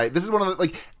next night. This is one of the,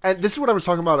 like, and this is what I was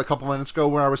talking about a couple minutes ago,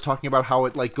 where I was talking about how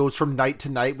it like goes from night to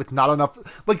night with not enough.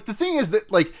 Like, the thing is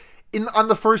that, like, on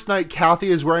the first night, Kathy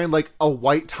is wearing like a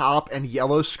white top and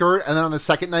yellow skirt, and then on the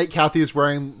second night, Kathy is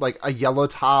wearing like a yellow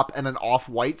top and an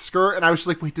off-white skirt, and I was just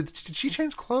like, wait, did she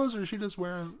change clothes, or is she just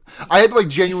wearing? I had to like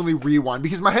genuinely rewind,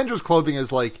 because Mahendra's clothing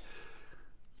is like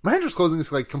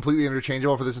completely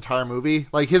interchangeable for this entire movie.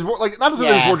 Like his, like, not to say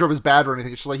that his wardrobe is bad or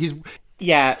anything. It's just like he's.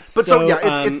 Yeah, but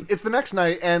it's the next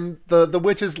night, and the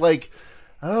witch is like,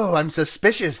 oh, I'm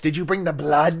suspicious. Did you bring the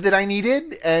blood that I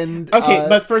needed? And okay,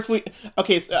 but first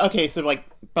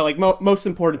most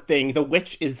important thing, the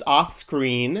witch is off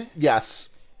screen. Yes.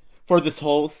 For this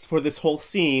whole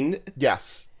scene.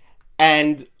 Yes.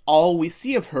 And all we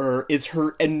see of her is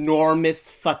her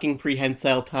enormous fucking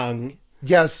prehensile tongue.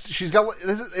 Yes, she's got.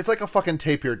 It's like a fucking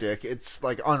tapir dick. It's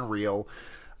like unreal.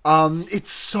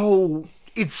 It's so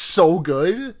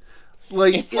good.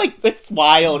 Like it's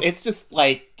wild. It's just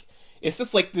like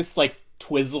this like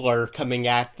Twizzler coming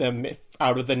at them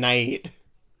out of the night.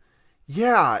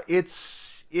 Yeah,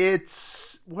 it's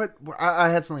what I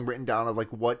had something written down of like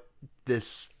what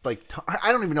this like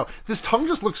I don't even know. This tongue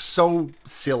just looks so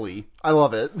silly. I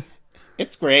love it.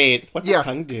 It's great. What's the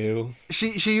tongue do?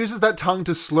 She uses that tongue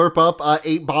to slurp up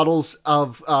 8 bottles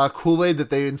of Kool-Aid that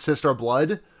they insist are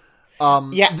blood.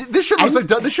 This shit looks like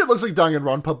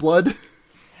Danganronpa blood.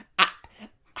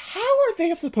 How are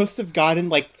they supposed to have gotten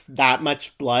like that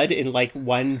much blood in like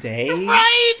one day?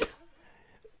 Right?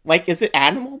 Like, is it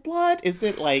animal blood? Is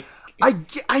it like I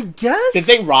guess? Did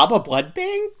they rob a blood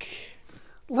bank?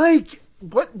 Like,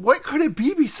 what could it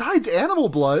be besides animal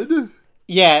blood?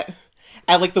 Yeah.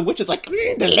 And, like, the witch is like,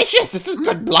 delicious, this is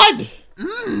good blood.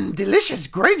 Delicious,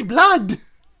 great blood.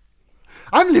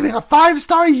 I'm leaving a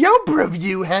 5-star Yelp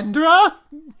review, Hendra.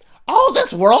 "Oh,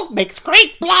 this world makes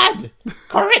great blood!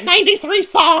 Current 93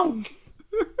 song!"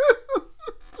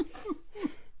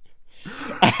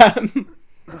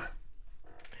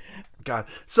 God.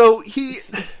 So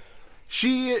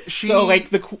she So, like,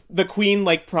 the queen,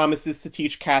 like, promises to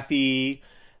teach Kathy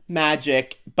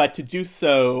magic, but to do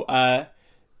so,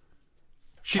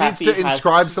 she Kathy needs to has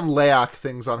inscribe some Leyak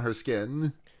things on her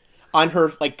skin. on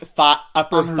her, like,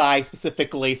 upper thigh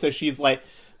specifically, so she's like,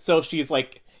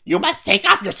 "You must take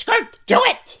off your skirt! Do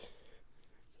it!"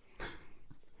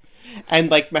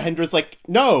 And, like, Mahendra's like,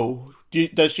 "No!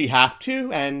 Does she have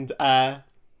to?" And, the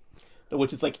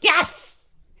witch is like, "Yes!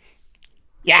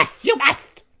 Yes, you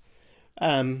must!"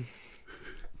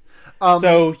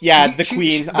 So yeah, the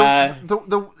queen.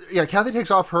 Kathy takes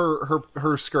off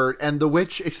her skirt, and the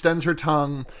witch extends her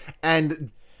tongue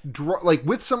and like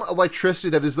with some electricity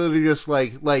that is literally just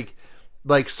like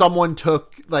someone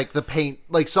took like the paint,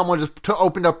 like someone just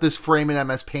opened up this frame in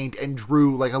MS Paint and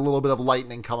drew like a little bit of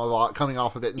lightning coming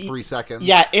off of it in 3 seconds.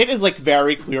 Yeah, it is like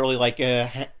very clearly like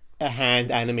a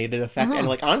hand animated effect, and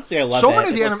like honestly, I love so it.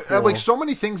 many of the like so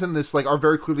many things in this like are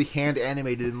very clearly hand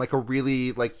animated in like a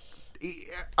really like.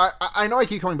 I know I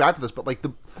keep coming back to this, but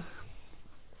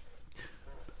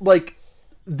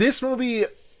this movie,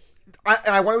 and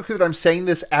I want to be clear that I'm saying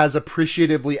this as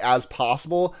appreciatively as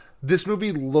possible. This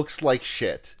movie looks like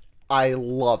shit. I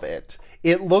love it.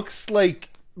 It looks like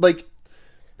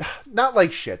not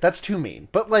like shit. That's too mean.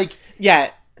 But like, yeah,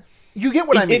 you get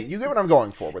what I mean. You get what I'm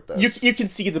going for with this. You can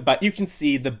see the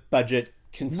budget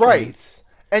constraints. Right.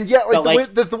 And yet,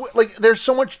 like, like, there's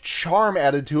so much charm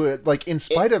added to it, like, in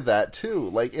spite of that, too.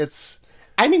 Like, it's...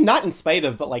 I mean, not in spite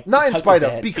of, but, like, not in spite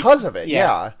of, because of it,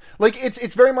 yeah. Like,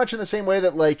 it's very much in the same way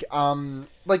that, like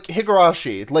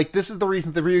Higurashi, like, this is the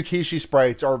reason the Ryukishi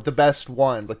sprites are the best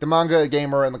ones. Like, the manga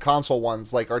gamer and the console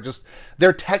ones, like, are just...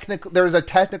 there's a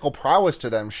technical prowess to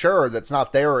them, sure, that's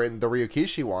not there in the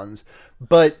Ryukishi ones,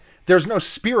 but there's no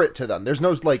spirit to them. There's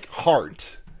no, like,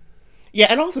 heart. Yeah,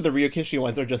 and also the Ryukishi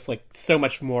ones are just, like, so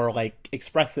much more, like,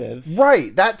 expressive.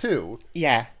 Right, that too.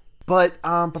 Yeah. But,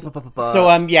 the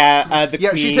queen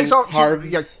she takes off,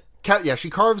 carves... she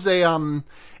carves a,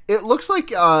 it looks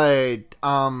like, like,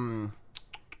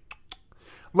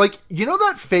 you know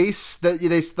that face that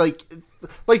they, like,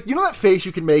 you know that face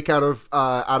you can make out of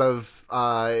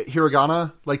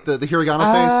hiragana? Like, the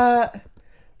hiragana face?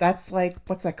 That's, like,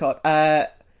 what's that called?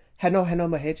 Heno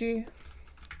Maheji?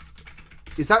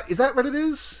 Is that what it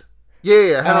is?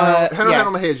 Yeah.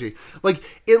 Heno Maheji. Like,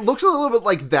 it looks a little bit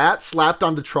like that slapped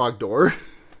onto Trogdor.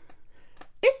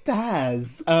 It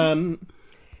does.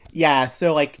 Yeah,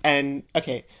 so, like, so,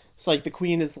 like, the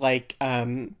queen is, like,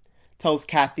 tells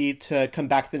Kathy to come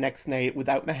back the next night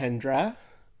without Mahendra.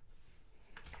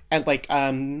 And, like,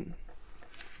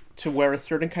 to wear a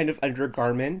certain kind of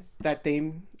undergarment that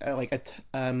they, like, a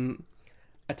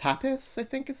tapis, I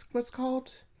think is what's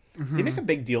called. Mm-hmm. They make a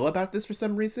big deal about this for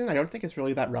some reason. I don't think it's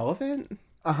really that relevant.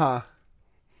 Uh-huh.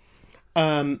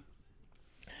 But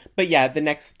yeah, the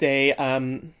next day,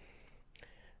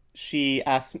 Kathy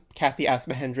asked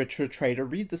Mahendra to try to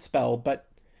read the spell, but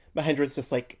Mahendra's just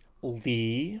like,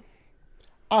 Lee,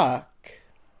 Ak,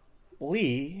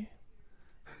 Lee,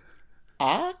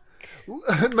 Ak,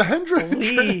 Mahendra,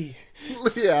 Lee,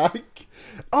 Leak.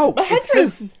 Oh,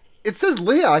 it says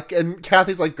Leak, and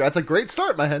Kathy's like, that's a great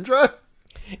start, Mahendra.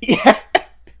 Yeah.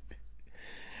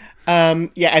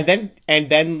 Yeah, and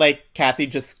then like Kathy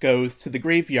just goes to the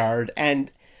graveyard,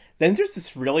 and then there's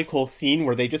this really cool scene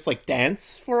where they just like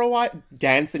dance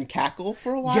and cackle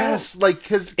for a while. Yes, like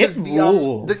because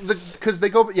they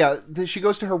go. Yeah, she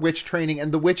goes to her witch training,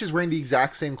 and the witch is wearing the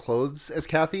exact same clothes as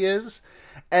Kathy is,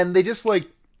 and they just like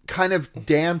kind of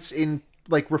dance in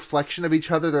like reflection of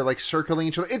each other. They're like circling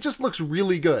each other. It just looks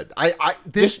really good.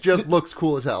 This looks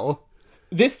cool as hell.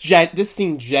 This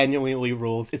scene genuinely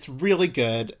rules. It's really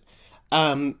good.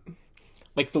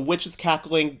 Like the witch is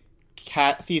cackling,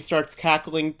 Kathy starts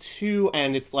cackling too,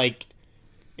 and it's like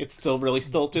it's still really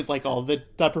stilted, like all the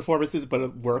performances, but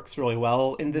it works really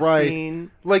well in this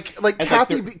scene. Like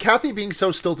Kathy being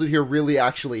so stilted here really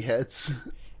actually hits.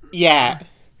 Yeah.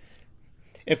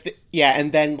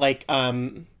 And then like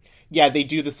they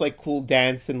do this like cool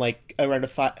dance and like around a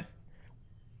fire,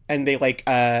 and they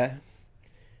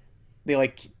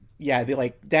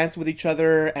dance with each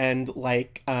other, and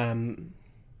like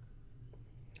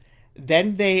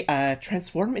then they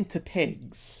transform into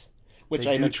pigs, which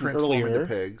I mentioned earlier. Into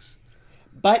pigs.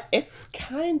 But it's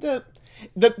kind of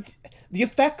the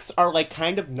effects are like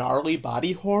kind of gnarly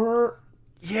body horror.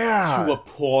 Yeah. To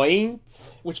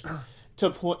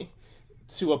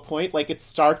a point, like it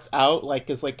starts out like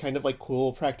as like kind of like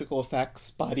cool practical effects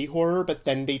body horror, but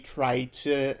then they try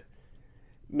to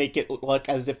make it look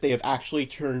as if they have actually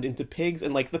turned into pigs,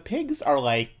 and like the pigs are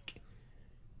like,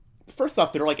 first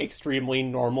off, they're like extremely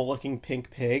normal looking pink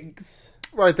pigs.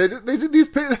 Right, they did these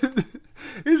pigs.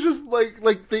 It's just like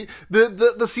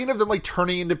the scene of them like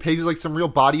turning into pigs is like some real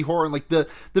body horror, and like the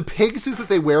pig suits that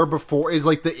they wear before is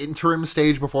like the interim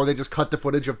stage before they just cut the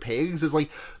footage of pigs is like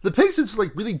the pig suits are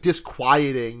like really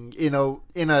disquieting, you know,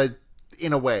 in a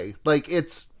way. Like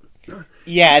it's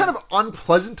kind of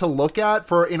unpleasant to look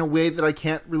at in a way that I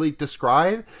can't really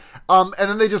describe. And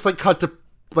then they just like cut to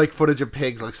like footage of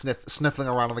pigs like sniffling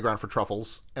around on the ground for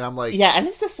truffles, and I'm like, yeah, and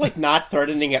it's just like not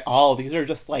threatening at all. These are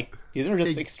just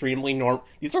extremely normal.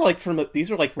 These are like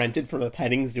rented from a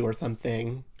petting zoo or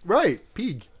something. Right,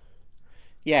 pig.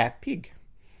 Yeah, pig.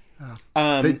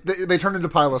 They turn into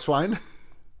pile of swine.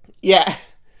 Yeah.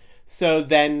 So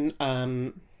then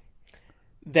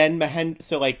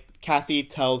Kathy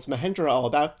tells Mahendra all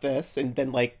about this, and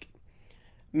then like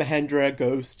Mahendra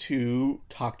goes to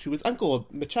talk to his uncle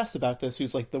Maches about this,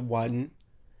 who's like the one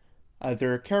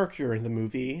other character in the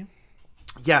movie.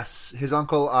 Yes, his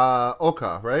uncle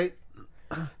Oka, right?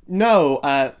 No,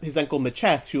 his uncle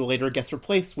Maches, who later gets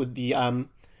replaced with the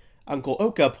Uncle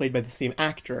Oka, played by the same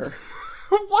actor.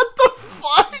 What the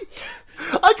fuck?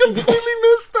 I completely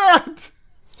missed that.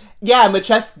 Yeah,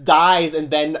 Maches dies,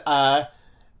 and then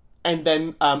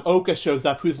Oka shows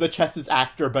up, who's Maches's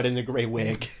actor, but in a gray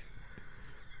wig.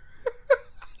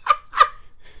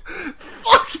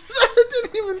 Fuck that! I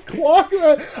didn't even clock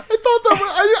that. I thought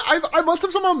that I must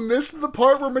have somehow missed the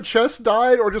part where Maches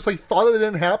died, or just like thought it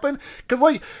didn't happen. Because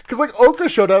Oka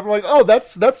showed up. I'm like, oh,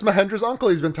 that's Mahendra's uncle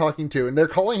he's been talking to, and they're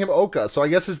calling him Oka, so I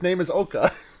guess his name is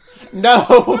Oka. No,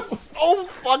 it's so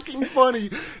fucking funny.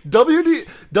 WD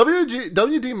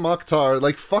Mokhtar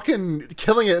like fucking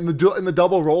killing it in the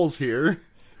double roles here.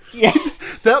 Yeah,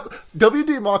 that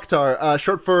WD Mokhtar,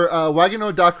 short for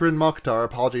Wagino Dakrin Mokhtar.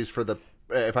 Apologies for the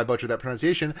if I butchered that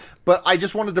pronunciation, but I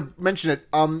just wanted to mention it.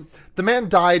 The man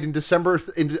died in December of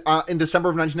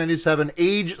 1997,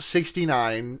 age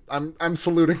 69. I'm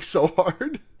saluting so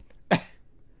hard.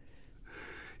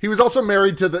 He was also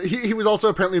married to he was also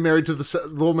apparently married to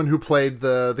the woman who played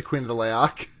the Queen of the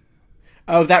Leyak.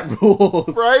 Oh, that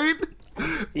rules, right?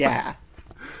 Yeah.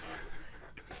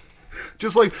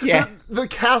 Just like the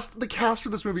cast for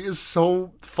this movie is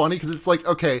so funny because it's like,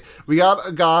 okay, we got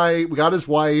a guy, we got his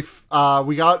wife,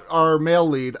 we got our male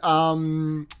lead.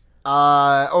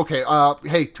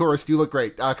 Hey, tourist, you look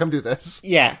great. Come do this.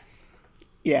 Yeah.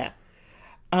 God.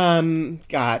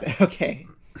 Okay.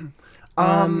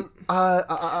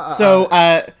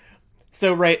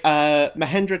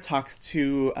 Mahendra talks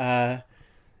to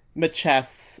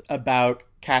Maches about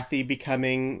Kathy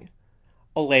becoming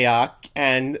a Leyak,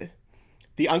 and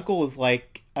the uncle is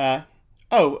like, oh,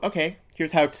 okay,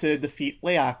 here's how to defeat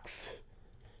Leyaks,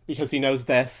 because he knows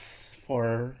this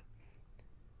for...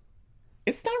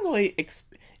 It's not really... It's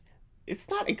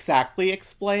not exactly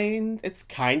explained. It's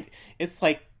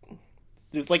like...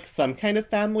 There's like some kind of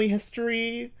family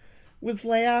history with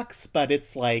Leyaks, but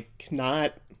it's like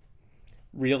not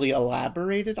really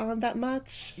elaborated on that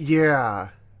much. Yeah.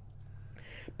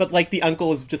 But like the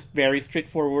uncle is just very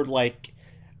straightforward, like,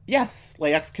 yes,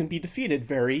 Leyaks can be defeated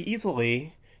very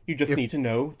easily. You just need to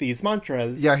know these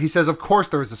mantras. Yeah, he says, of course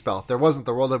there was a spell. If there wasn't,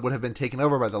 the world would have been taken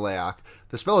over by the Leyak.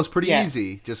 The spell is pretty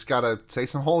easy. Just gotta say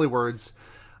some holy words.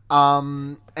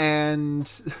 And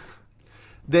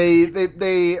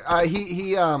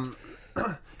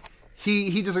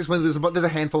he just explains there's a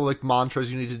handful of like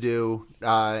mantras you need to do,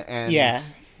 and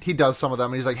he does some of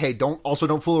them, and he's like, hey, don't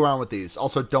fool around with these.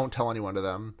 Also, don't tell anyone to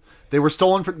them. They were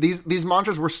stolen from these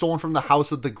mantras were stolen from the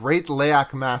house of the great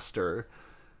Leyak master.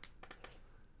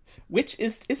 Which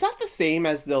is that the same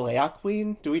as the Leyak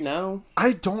Queen? Do we know?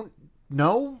 I don't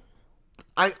know.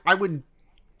 I would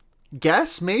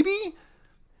guess maybe,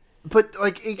 but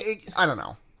like I don't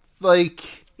know.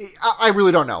 Like I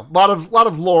really don't know. A lot of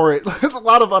lore, a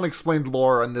lot of unexplained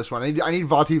lore on this one. I need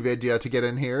Vati Vidya to get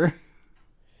in here.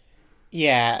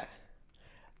 Yeah.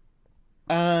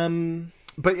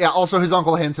 But yeah, also his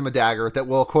uncle hands him a dagger that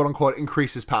will quote unquote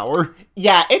increase his power.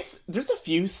 Yeah, there's a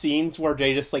few scenes where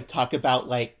they just like talk about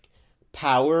like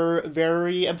power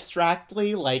very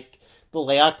abstractly, like the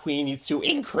Leyak Queen needs to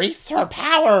increase her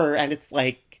power, and it's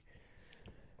like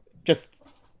just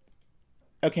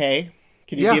okay.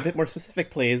 Can you be a bit more specific,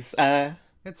 please?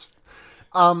 It's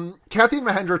Kathy and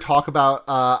Mahendra talk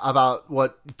about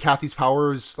what Kathy's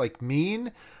powers like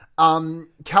mean.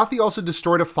 Kathy also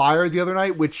destroyed a fire the other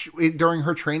night, during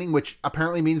her training, which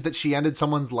apparently means that she ended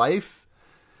someone's life.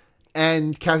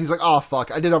 And Kathy's like, "Oh fuck,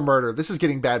 I did a murder. This is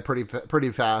getting bad pretty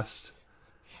fast."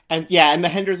 And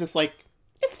Mahendra's just like,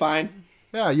 "It's fine."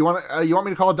 Yeah, you want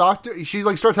me to call a doctor? She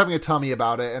like starts having a tummy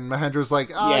about it, and Mahendra's like,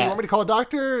 you want me to call a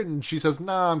doctor? And she says,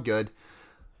 no, I'm good.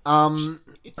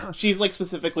 She's like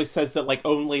specifically says that like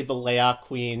only the Leia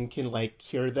Queen can like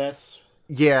cure this.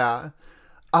 Yeah.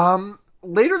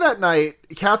 Later that night,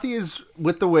 Kathy is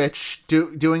with the witch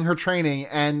doing her training,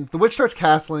 and the witch starts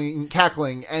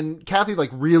cackling, and Kathy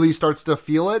like really starts to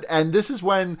feel it, and this is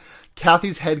when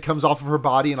Kathy's head comes off of her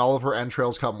body and all of her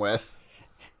entrails come with.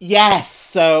 Yes.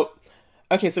 So,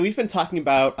 okay. So we've been talking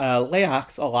about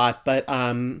Leox a lot, but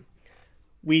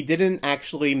we didn't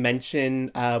actually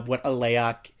mention what a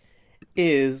Leoc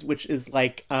is, which is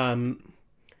like a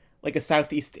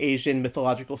Southeast Asian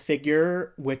mythological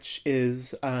figure, which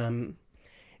is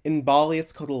in Bali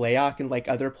it's called a Leoc, and like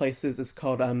other places it's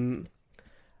called a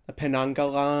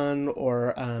Penanggalan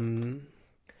or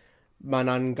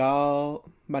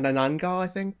Manananggal, I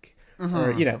think,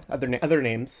 or other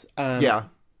names. Yeah.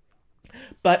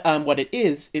 But what it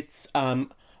is, it's a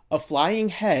flying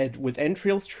head with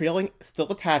entrails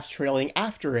still attached, trailing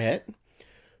after it,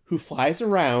 who flies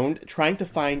around trying to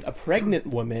find a pregnant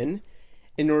woman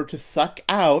in order to suck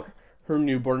out her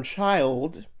newborn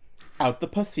child out the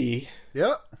pussy.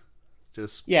 Yep.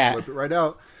 Just slip it right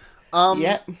out.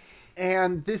 Yep.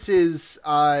 And this is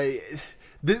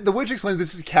the witch explains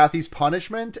this is Kathy's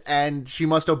punishment, and she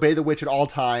must obey the witch at all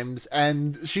times.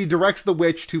 And she directs the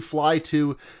witch to fly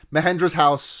to Mahendra's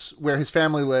house where his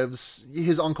family lives.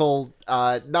 His uncle,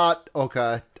 not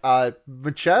Oka,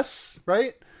 Maches,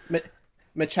 right?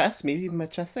 Maches, maybe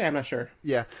Machese, I'm not sure.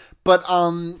 Yeah, but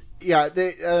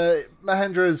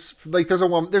Mahendra's like there's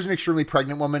an extremely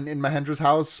pregnant woman in Mahendra's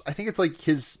house. I think it's like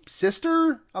his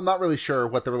sister. I'm not really sure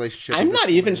what the relationship. I'm not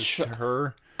even sure to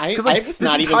her. I was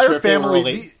not even sure if they were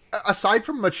really... aside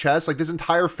from Maches, like this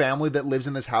entire family that lives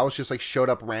in this house just like showed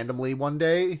up randomly one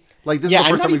day. Like this is the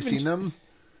first time we've seen them.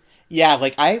 Yeah,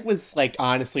 like I was like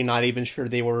honestly not even sure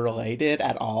they were related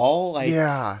at all. Like,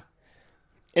 yeah,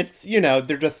 it's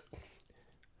they're just.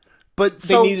 But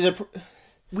they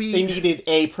needed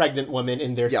a pregnant woman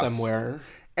in there somewhere.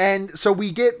 And so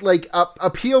we get like a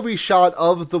POV shot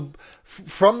of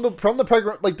from the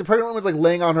pregnant, like the pregnant woman's like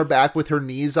laying on her back with her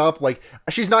knees up, like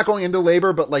she's not going into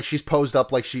labor, but like she's posed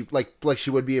up like she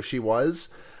would be if she was.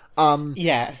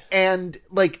 And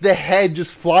like the head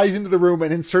just flies into the room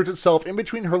and inserts itself in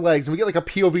between her legs, and we get like a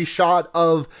POV shot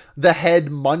of the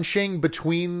head munching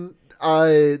between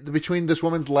this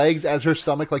woman's legs as her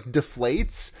stomach like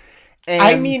deflates. And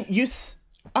I mean,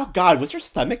 oh God, was her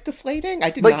stomach deflating? I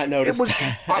did not notice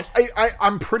that.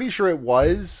 I'm pretty sure it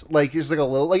was like just like a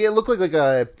little, like it looked like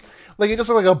it just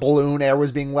looked like a balloon air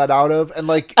was being let out of, and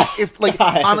like if like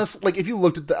honest, like if you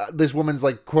looked at this woman's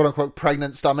like quote unquote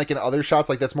pregnant stomach in other shots,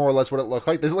 like that's more or less what it looked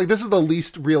like. This is the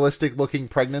least realistic looking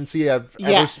pregnancy I've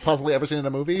possibly ever seen in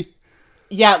a movie.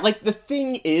 Yeah, like the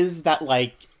thing is that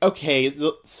like okay,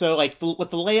 so like what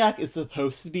the Leoc is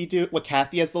supposed to be what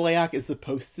Kathy as the Leoc is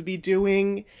supposed to be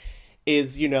doing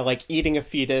is, like eating a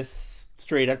fetus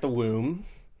straight out the womb,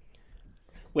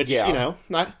 which,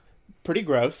 not pretty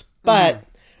gross, but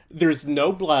there's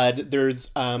no blood. There's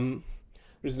no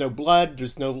blood.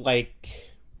 There's no like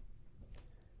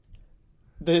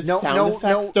sound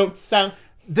effects don't sound.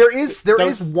 There is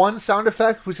one sound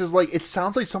effect, which is like, it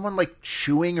sounds like someone like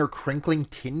chewing or crinkling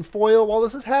tinfoil while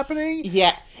this is happening.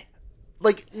 Yeah.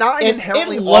 Like not an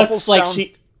inherently it awful looks like sound.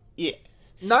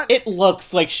 It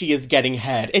looks like she is getting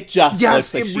head. It just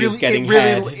looks like she is getting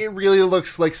head. It really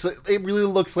looks like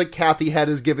Kathy Head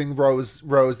is giving Rose.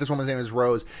 This woman's name is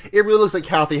Rose. It really looks like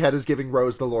Kathy Head is giving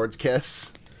Rose the Lord's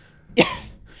kiss.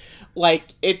 Like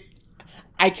it.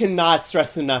 I cannot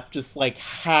stress enough just like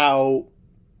how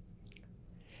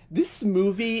this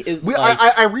movie is.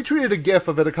 I retweeted a GIF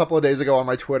of it a couple of days ago on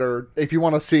my Twitter. If you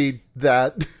want to see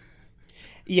that.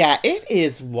 Yeah, it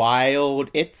is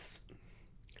wild. This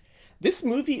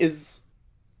movie is...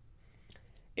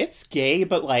 It's gay,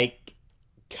 but, like,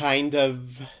 kind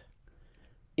of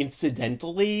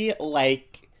incidentally,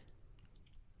 like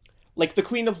the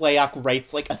Queen of Leoc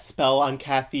writes, like, a spell on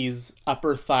Kathy's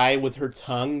upper thigh with her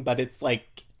tongue, but it's,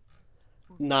 like,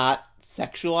 not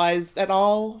sexualized at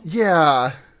all.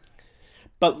 Yeah.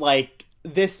 But, like,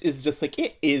 this is just, like,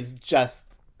 it is just...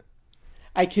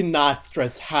 I cannot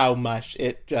stress how much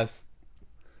it just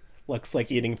looks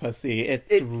like eating pussy.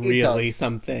 It's really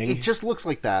something. It just looks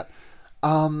like that.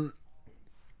 But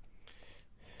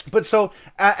so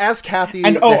as Kathy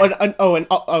and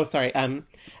sorry. And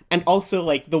also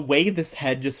like the way this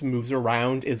head just moves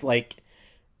around is like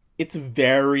it's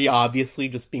very obviously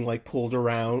just being like pulled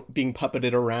around, being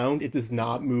puppeted around. It does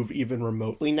not move even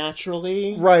remotely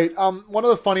naturally. Right. One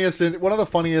of the funniest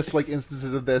like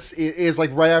instances of this is like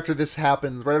right after this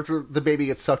happens, right after the baby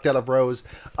gets sucked out of Rose.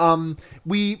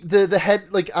 The head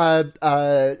like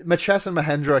Maches and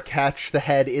Mahendra catch the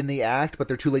head in the act, but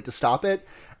they're too late to stop it.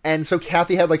 And so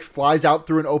Kathy Head like flies out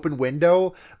through an open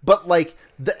window, but like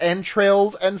the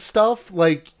entrails and stuff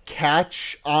like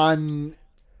catch on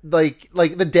like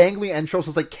the dangly entrails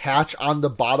just like catch on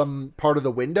the bottom part of the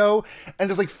window and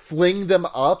just like fling them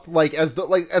up as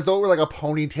though it were like a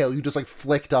ponytail you just like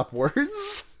flicked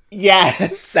upwards.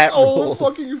 Yes, that so rules.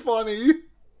 Fucking funny.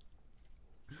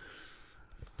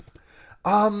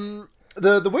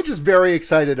 The witch is very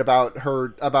excited about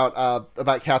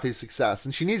Kathy's success,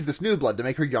 and she needs this new blood to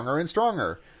make her younger and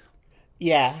stronger.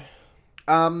 Yeah.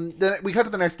 Then we cut to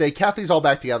the next day. Kathy's all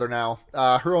back together now.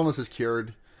 Her illness is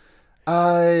cured.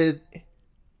 Then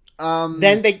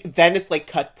it's like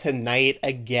cut to night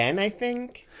again, I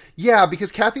think. Yeah,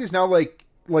 because Kathy is now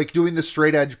like doing the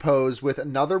straight edge pose with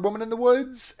another woman in the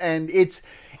woods, and it's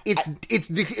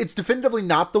definitively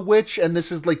not the witch, and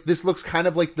this looks kind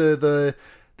of like the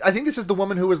I think this is the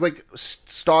woman who was like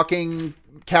stalking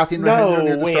Kathy and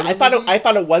Mahendra. No, wait. I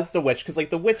thought it was the witch because like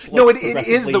the witch. No, it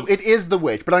is the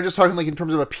witch. But I'm just talking like in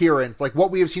terms of appearance, like what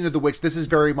we have seen of the witch. This is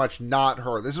very much not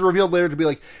her. This is revealed later to be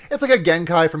like it's like a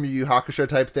Genkai from Yu Yu Hakusho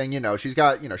type thing. You know, she's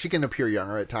got she can appear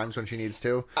younger at times when she needs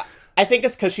to. I think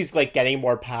it's because she's like getting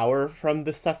more power from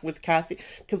the stuff with Kathy.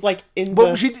 Because like we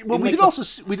did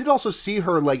also see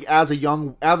her like as a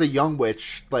young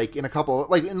witch like in a couple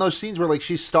like in those scenes where like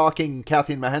she's stalking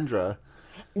Kathy and Mahendra.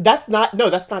 That's not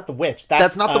the witch.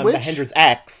 That's not the witch. Mahendra's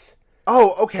ex.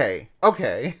 Oh, okay.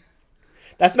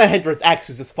 That's Mahendra's ex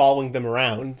who's just following them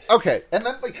around. Okay, and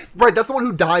then right, that's the one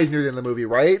who dies near the end of the movie,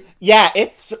 right? Yeah,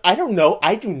 I don't know.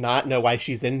 I do not know why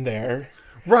she's in there.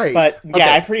 Right. But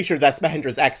yeah, I'm pretty sure that's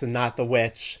Mahendra's ex and not the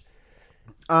witch.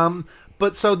 But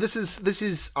so this is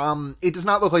it does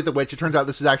not look like the witch. It turns out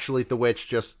this is actually the witch,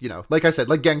 just, like I said,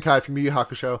 like Genkai from Yu Yu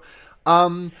Hakusho.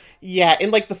 Yeah, in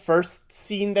like the first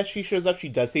scene that she shows up, she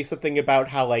does say something about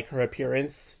how like her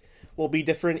appearance will be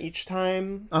different each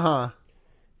time.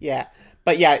 Yeah.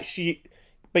 She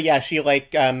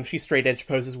straight edge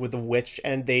poses with a witch,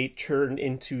 and they turn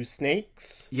into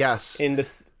snakes. Yes, in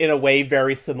a way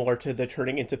very similar to the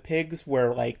turning into pigs,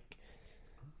 where like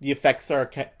the effects are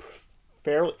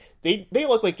fairly. They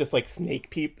look like just like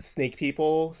snake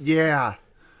people. Yeah,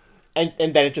 and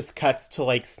then it just cuts to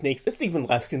like snakes. It's even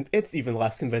less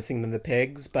convincing than the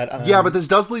pigs, but yeah. But this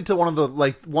does lead to one of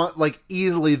the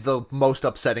easily the most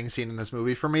upsetting scene in this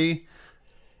movie for me.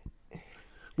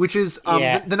 Which is,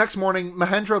 the next morning,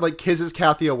 Mahendra, kisses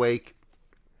Kathy awake,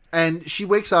 and she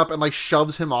wakes up and,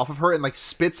 shoves him off of her and,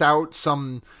 spits out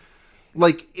some,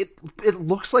 it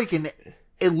looks like a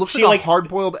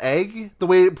hard-boiled egg, the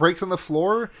way it breaks on the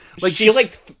floor. She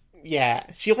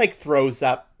throws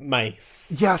up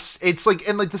mice. Yes, it's,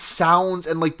 and, the sounds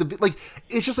and,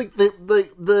 it's just,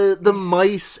 the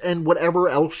mice and whatever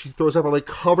else she throws up are,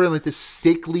 covered in, this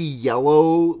sickly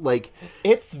yellow,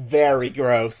 It's very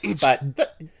gross,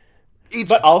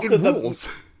 but also it rules.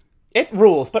 It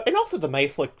rules, and also the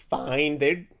mice look fine.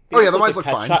 The mice look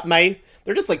fine. Shop mice.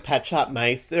 They're just, pet shop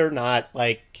mice. They're not,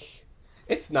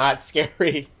 it's not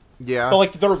scary. Yeah.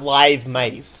 But, they're live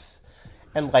mice.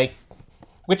 And,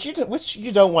 which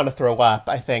you don't want to throw up,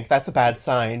 I think. That's a bad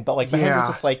sign. But,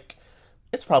 Mahendra's just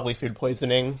it's probably food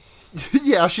poisoning.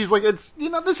 Yeah, she's it's,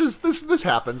 this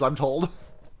happens, I'm told.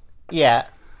 Yeah.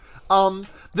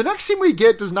 The next scene we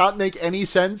get does not make any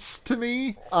sense to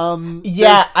me.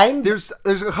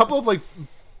 There's a couple of,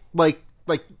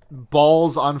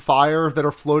 balls on fire that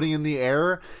are floating in the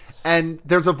air, and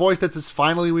there's a voice that says,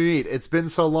 "Finally we meet, it's been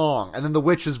so long," and then the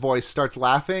witch's voice starts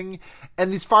laughing,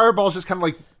 and these fireballs just kind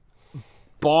of,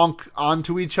 bonk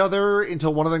onto each other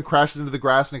until one of them crashes into the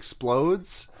grass and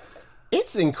explodes.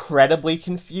 It's incredibly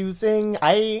confusing.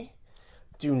 I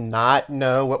do not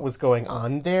know what was going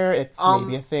on there. It's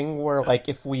maybe a thing where,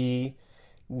 if we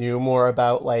knew more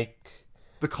about,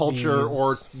 the culture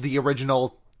or the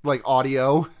original,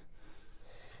 audio.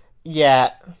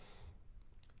 Yeah.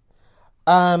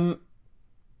 Yeah,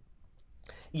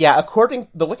 according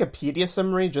the Wikipedia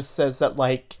summary just says that,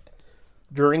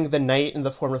 during the night in the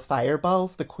form of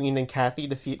fireballs, the Queen and Kathy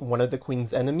defeat one of the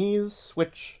Queen's enemies,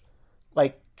 which,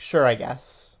 sure, I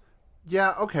guess.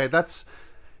 Yeah, okay, that's...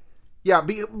 Yeah,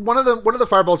 one of the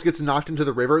fireballs gets knocked into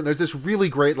the river, and there's this really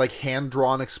great,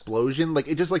 hand-drawn explosion.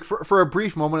 It just, for a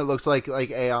brief moment, it looks like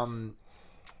a,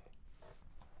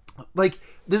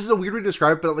 this is a weird way to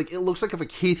describe it, but, it looks like if a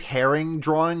Keith Haring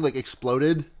drawing,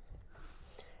 exploded.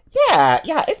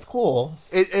 Yeah, it's cool.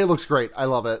 It looks great. I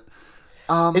love it.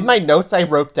 In my notes, I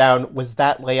wrote down, was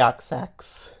that Leok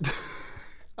sex?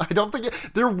 I don't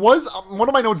think there was. One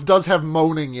of my notes does have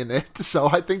moaning in it, so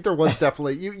I think there was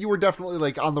definitely. You were definitely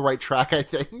like on the right track, I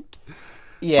think.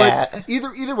 Yeah. But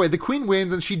either way, the queen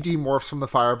wins and she demorphs from the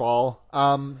fireball.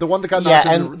 The one that got knocked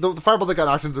into the fireball that got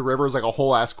knocked into the river is like a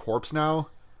whole ass corpse now.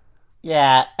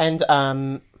 Yeah, and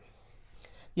then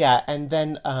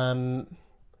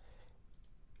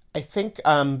I think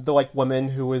the like woman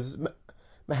who was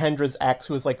Mahendra's ex,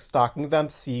 who was like stalking them,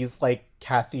 sees like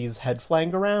Kathy's head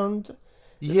flying around.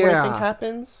 Before anything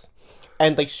happens,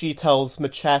 and like she tells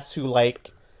Machess, who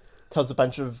like tells a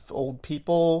bunch of old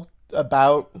people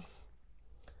about.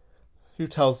 Who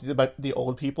tells the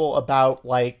old people about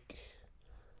like,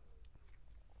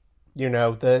 you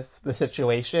know, the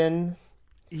situation.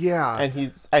 Yeah, and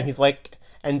he's like,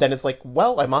 and then it's like,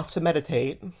 well, I'm off to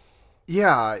meditate.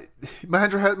 Yeah,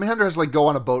 Mahendra has to like go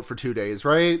on a boat for 2 days,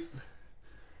 right?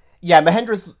 Yeah,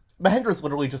 Mahendra's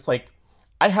literally just like,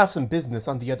 I have some business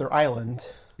on the other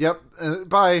island. Yep.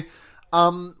 Bye.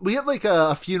 We get like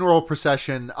a funeral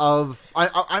procession of.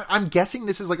 I'm guessing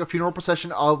this is like a funeral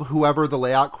procession of whoever the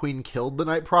Leok Queen killed the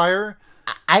night prior.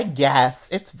 I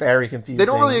guess it's very confusing. They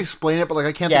don't really explain it, but like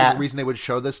I can't think of a reason they would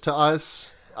show this to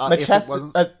us. Machess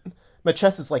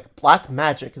is like, black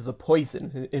magic is a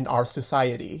poison in our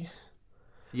society.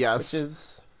 Yes. Which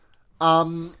is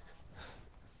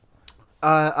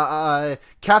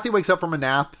Kathy wakes up from a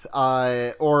nap,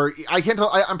 or I can't tell.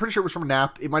 I'm pretty sure it was from a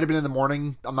nap. It might have been in the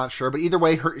morning. I'm not sure, but either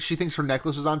way, she thinks her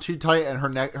necklace was on too tight, and her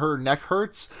neck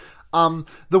hurts. The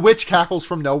witch cackles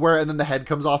from nowhere, and then the head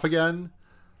comes off again.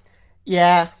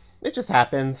 Yeah, it just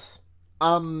happens.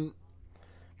 The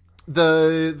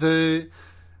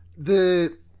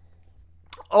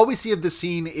all we see of the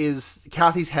scene is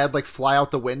Kathy's head like fly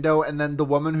out the window, and then the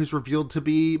woman who's revealed to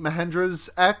be Mahendra's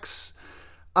ex.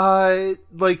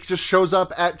 Like just shows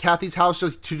up at Kathy's house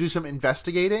just to do some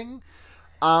investigating.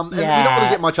 And we don't really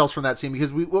get much else from that scene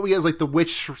because what we get is like the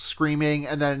witch screaming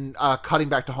and then cutting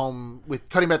back to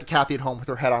Kathy at home with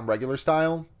her head on regular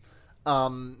style.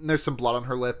 And there's some blood on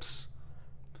her lips.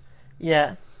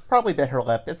 Yeah, probably bit her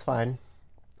lip. It's fine.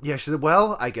 Yeah, she said,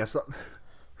 "Well, I guess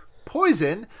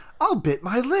poison. I'll bit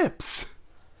my lips."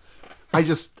 I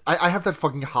have that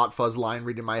fucking Hot Fuzz line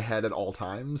read in my head at all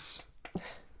times.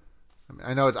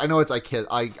 I know it's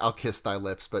I'll kiss thy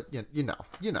lips, but you know.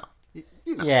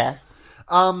 Yeah.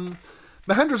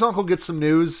 Mahendra's uncle gets some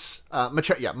news.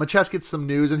 Machess gets some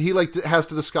news, and he has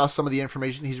to discuss some of the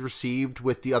information he's received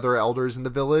with the other elders in the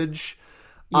village.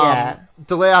 Yeah.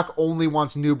 The Leok only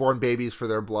wants newborn babies for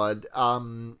their blood.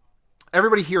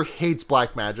 Everybody here hates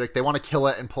black magic. They want to kill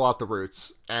it and pull out the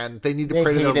roots, and they need to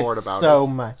pray to their lord about it. So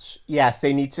much. Yes,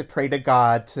 they need to pray to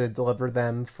God to deliver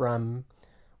them from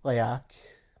Leok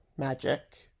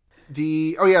magic.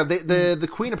 The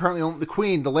queen apparently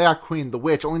the Leok Queen, the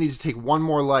witch, only needs to take one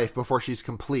more life before she's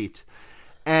complete.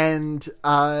 And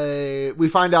we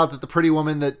find out that the pretty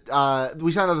woman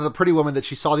that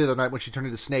she saw the other night when she turned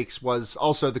into snakes was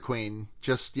also the queen,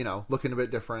 just looking a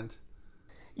bit different.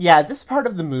 Yeah, this part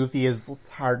of the movie is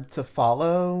hard to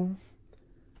follow.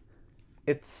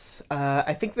 It's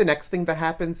I think the next thing that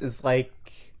happens is like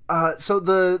so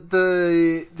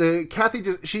the Kathy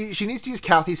she needs to use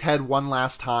Kathy's head one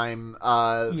last time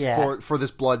for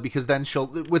this blood, because then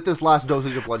with this last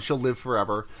dosage of blood she'll live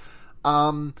forever.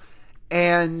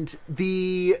 And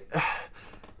the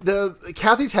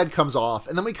Kathy's head comes off,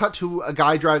 and then we cut to a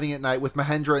guy driving at night with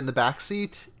Mahendra in the back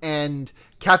seat, and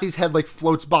Kathy's head like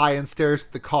floats by and stares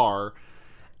at the car.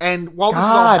 And while this is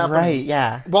all happening,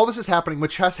 while this is happening,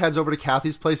 Machess heads over to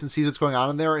Kathy's place and sees what's going on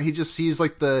in there, and he just sees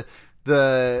like he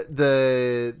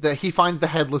finds the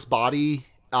headless body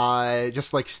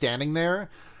just like standing there.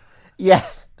 Yeah.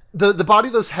 The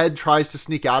bodiless head tries to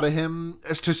sneak up on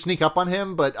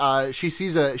him, but she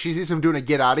sees him doing a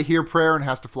get out of here prayer and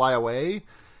has to fly away.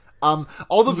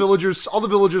 All the villagers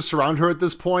surround her at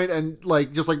this point and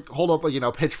just hold up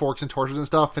pitchforks and torches and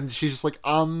stuff, and she's just like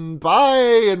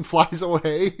bye, and flies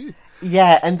away.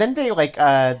 Yeah, and then they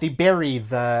they bury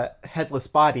the headless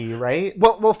body, right?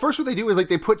 Well, first what they do is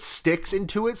they put sticks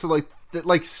into it, so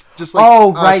stakes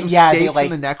in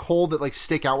the neck hole that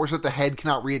stick outwards so that the head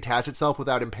cannot reattach itself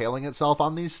without impaling itself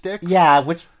on these sticks. Yeah,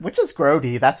 which is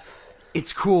grody.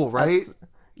 It's cool, right?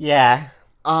 Yeah.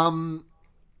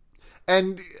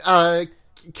 And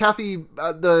Kathy,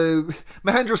 the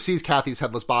Mahendra sees Kathy's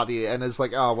headless body and is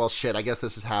like, "Oh well, shit. I guess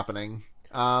this is happening."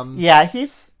 Yeah,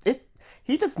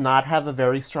 he does not have a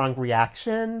very strong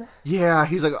reaction. Yeah,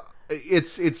 he's like,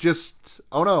 it's just,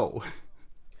 oh no.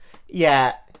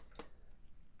 Yeah.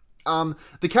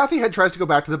 The Kathy head tries to go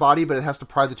back to the body, but it has to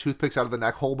pry the toothpicks out of the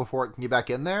neck hole before it can get back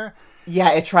in there.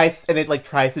 Yeah, it tries, and it like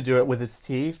tries to do it with its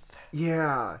teeth.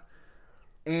 Yeah,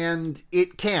 and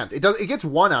it can't. It does. It gets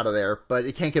one out of there, but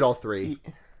it can't get all three.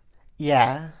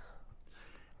 Yeah.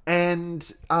 And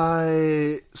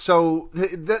so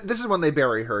this is when they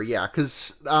bury her. Yeah,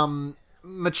 because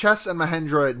Maches and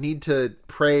Mahendra need to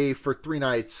pray for 3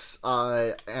 nights,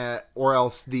 or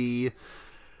else or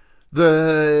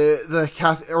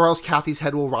else Kathy's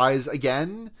head will rise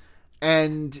again.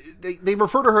 And they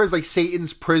refer to her as like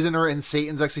Satan's prisoner and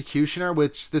Satan's executioner,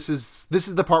 which this is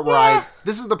the part where I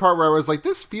was like,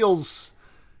 this feels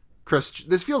Christian.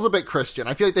 This feels a bit Christian.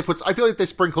 I feel like they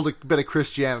sprinkled a bit of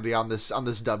Christianity on this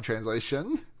dub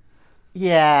translation.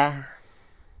 Yeah.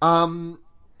 Mahendra's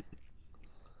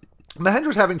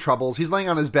having troubles. He's laying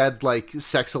on his bed, like,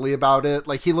 sexily about it.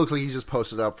 Like, he looks like he's just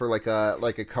posted up for like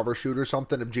a cover shoot or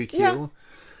something of GQ. Yeah.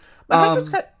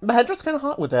 Mahendra's kind of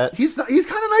hot with it. He's kind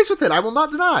of nice with it. I will not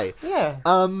deny. Yeah.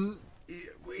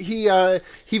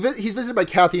 He's visited by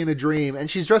Kathy in a dream,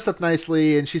 and she's dressed up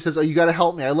nicely, and she says, "Oh, you got to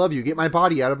help me. I love you. Get my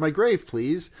body out of my grave,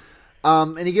 please."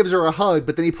 And he gives her a hug,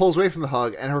 but then he pulls away from the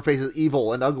hug, and her face is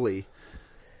evil and ugly.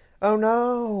 Oh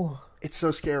no! It's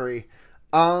so scary.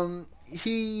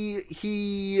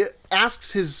 He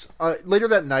asks his later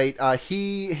that night.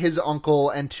 His uncle,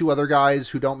 and 2 other guys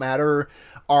who don't matter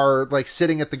are like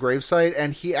sitting at the gravesite,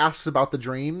 and he asks about the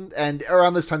dream. And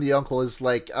around this time, the uncle is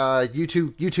like, "You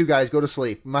two guys go to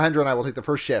sleep. Mahendra and I will take the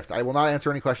first shift. I will not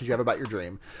answer any questions you have about your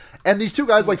dream." And these 2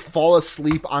 guys like fall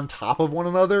asleep on top of one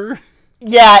another.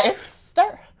 Yeah, it's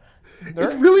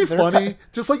really funny.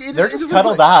 Just like they're just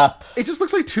cuddled up. It just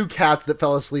looks like 2 cats that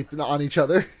fell asleep on each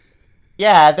other.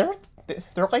 Yeah, they're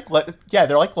like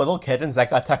little kittens that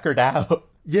got tuckered out.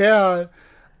 Yeah.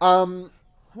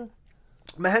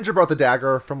 Mahendra brought the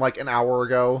dagger from like an hour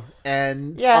ago,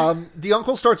 and the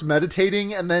uncle starts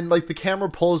meditating, and then like the camera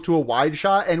pulls to a wide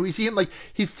shot, and we see him like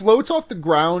he floats off the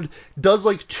ground, does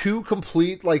like 2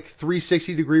 complete like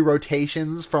 360-degree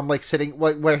rotations from like sitting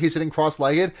like where he's sitting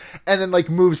cross-legged, and then like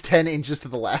moves 10 inches to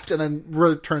the left, and then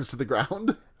returns to the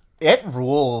ground. It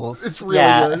rules. It's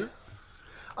really good.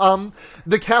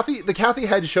 The Kathy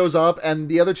head shows up, and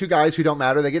the other 2 guys who don't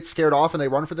matter, they get scared off and they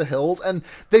run for the hills, and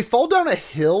they fall down a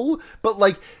hill, but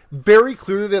like very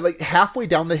clearly they're like halfway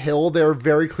down the hill, they're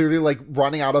very clearly like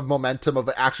running out of momentum of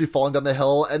actually falling down the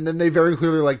hill, and then they very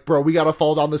clearly like, bro, we gotta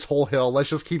fall down this whole hill, let's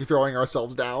just keep throwing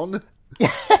ourselves down.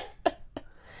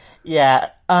 Yeah.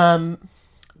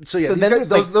 So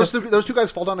those 2 guys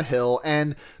fall down a hill,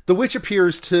 and the witch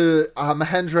appears to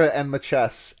Mahendra and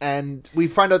Maches, and we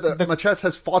find out that Maches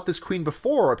has fought this queen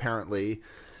before, apparently.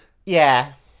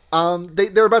 Yeah.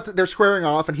 They're squaring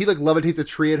off, and he like levitates a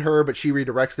tree at her, but she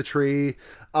redirects the tree.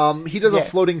 He does a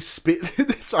floating spin.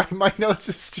 Sorry, my notes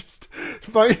is just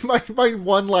my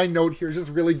one line note here is just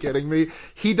really getting me.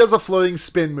 He does a floating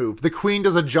spin move. The queen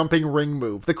does a jumping ring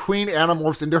move. The queen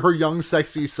anamorphs into her young,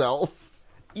 sexy self.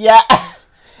 Yeah.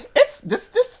 It's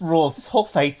this rules. This whole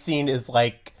fight scene is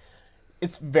like,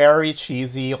 it's very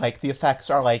cheesy. Like the effects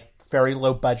are like very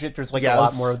low budget. There's like a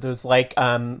lot more of those like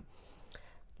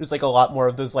there's like a lot more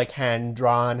of those like hand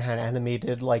drawn, hand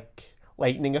animated like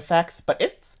lightning effects. But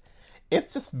it's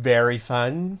just very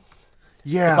fun.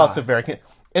 Yeah. It's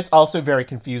also very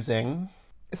confusing.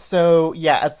 So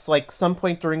yeah, it's like some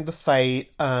point during the fight.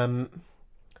 The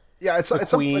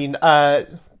queen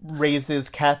raises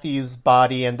Kathy's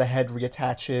body and the head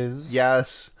reattaches.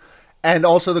 Yes. And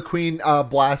also the queen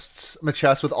blasts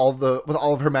Maches with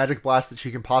all of her magic blasts that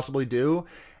she can possibly do.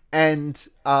 And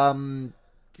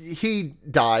he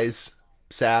dies.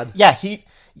 Sad. Yeah, he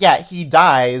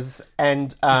dies,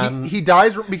 and he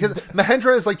dies because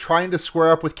Mahendra is like trying to square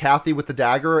up with Kathy with the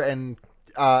dagger, and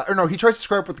he tries to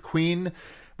square up with the queen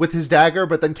with his dagger,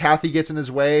 but then Kathy gets in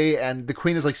his way, and the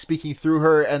queen is like speaking through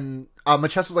her, and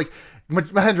Maches is like,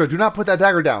 Mahendra, do not put that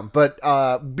dagger down. But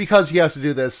because he has to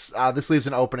do this, this leaves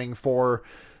an opening for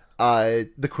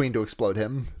the queen to explode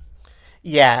him.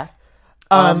 Yeah.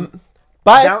 But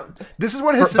now, this is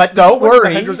when his but don't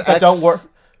worry. Don't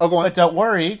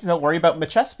worry about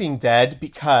Maches being dead,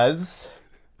 because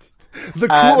the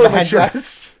cooler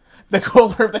Maches. The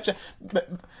cooler Maches.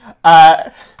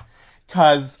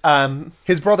 Because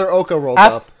his brother Oko rolls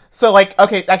up. So, like,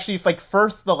 okay, actually, like,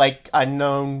 first, the, like,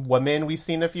 unknown woman we've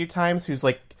seen a few times who's,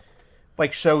 like,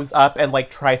 shows up and, like,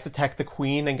 tries to attack the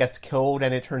queen and gets killed,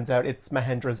 and it turns out it's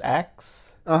Mahendra's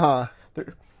ex. Uh-huh.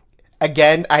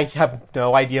 Again, I have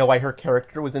no idea why her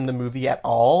character was in the movie at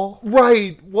all.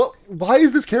 Right. Why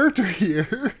is this character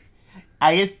here?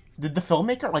 Did the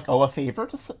filmmaker, like, owe a favor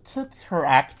to her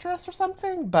actress or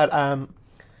something? But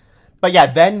yeah,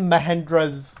 then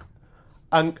Mahendra's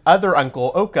other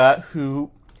uncle, Oka,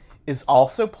 who is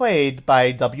also played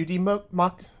by W.D.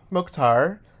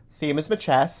 Mokhtar, same as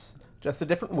Machess, just a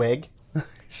different wig,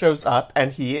 shows up,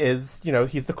 and he is,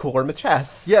 he's the cooler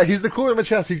Machess. Yeah, he's the cooler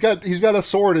Machess. He's got a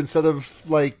sword instead of,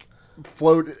 like,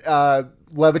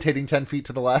 levitating 10 feet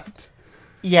to the left.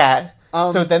 Yeah.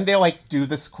 So then they, like, do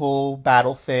this cool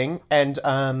battle thing, and,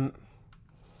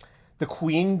 the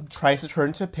queen tries to turn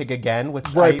into a pig again, which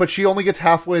but she only gets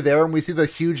halfway there, and we see the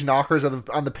huge knockers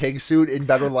on the pig suit in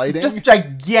better lighting. Just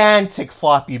gigantic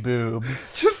floppy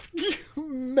boobs. Just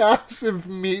massive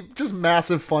meat, just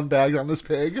massive fun bags on this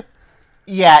pig.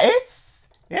 Yeah, it's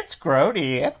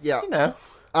grody. It's,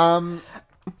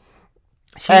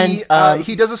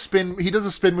 He does a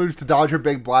spin move to dodge her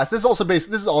big blast. This is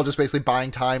all just basically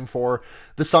buying time for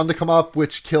the sun to come up,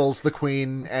 which kills the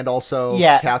queen and also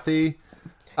Kathy.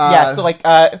 So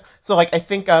I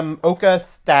think Oka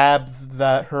stabs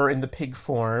her in the pig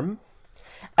form,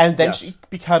 and then she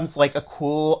becomes like a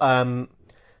cool but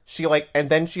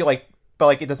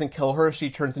like it doesn't kill her. She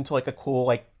turns into like a cool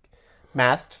like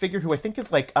masked figure who I think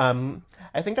is like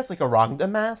I think that's like a Rangda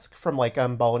mask from like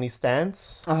Balinese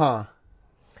dance.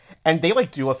 And they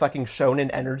like do a fucking shonen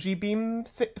energy beam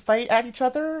fight at each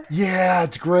other. Yeah,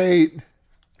 it's great.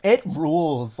 It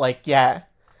rules. Like, yeah.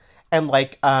 And,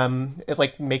 like, it,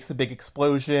 like, makes a big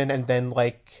explosion, and then,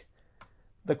 like,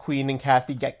 the queen and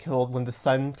Kathy get killed when the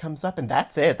sun comes up, and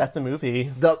that's it. That's a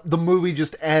movie. The movie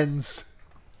just ends.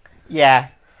 Yeah.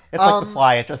 It's like The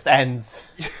Fly. It just ends.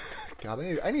 God,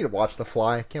 I need to watch The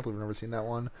Fly. I can't believe I've never seen that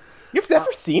one. You've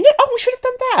never seen it? Oh, we should have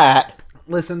done that.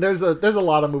 Listen, there's a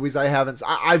lot of movies I haven't...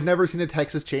 I've never seen a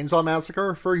Texas Chainsaw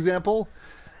Massacre, for example.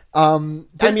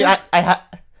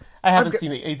 I haven't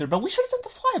seen it either, but we should have done The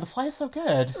Fly. The Fly is so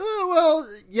good. Well,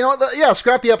 you know what?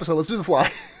 Scrap the episode. Let's do The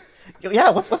Fly. Yeah,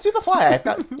 let's do The Fly.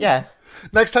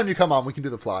 Next time you come on, we can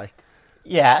do The Fly.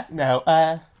 Yeah, no,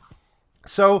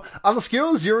 So, on the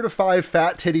scale of 0 to 5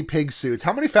 fat titty pig suits,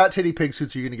 how many fat titty pig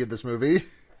suits are you going to give this movie?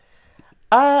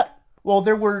 Well,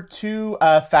 there were 2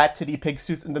 fat titty pig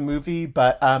suits in the movie,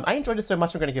 but I enjoyed it so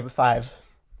much I'm going to give it 5.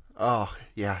 Oh,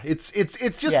 yeah. It's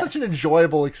just such an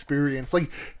enjoyable experience.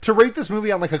 Like, to rate this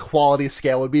movie on, like, a quality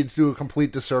scale would be to do a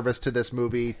complete disservice to this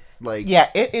movie. Like, yeah,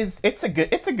 it is. It's a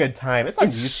good time. It's on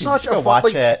YouTube. Such a fun,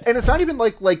 watch it. And it's not even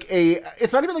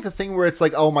it's not even like a thing where it's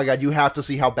like, oh my god, you have to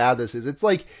see how bad this is. It's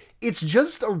like, it's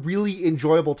just a really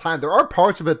enjoyable time. There are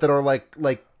parts of it that are like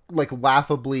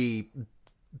laughably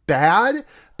bad,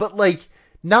 but like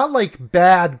not like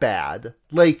bad.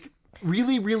 Like,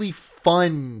 really, really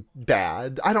fun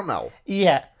bad. I don't know.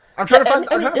 Yeah. I'm trying to find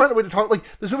a way to talk. Like,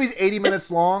 this movie's 80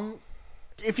 minutes long.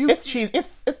 It's cheesy.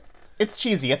 It's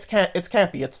cheesy. It's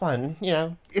campy. It's fun.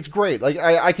 It's great. Like,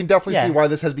 I can definitely see why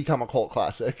this has become a cult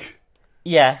classic.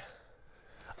 Yeah.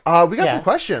 We got some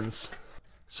questions.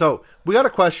 So, we got a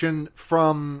question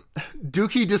from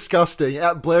Dookie Disgusting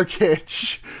at Blair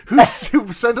Kitsch,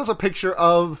 who sent us a picture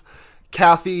of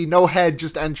Kathy, no head,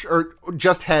 just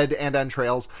head and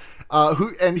entrails.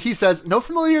 And he says, no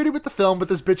familiarity with the film, but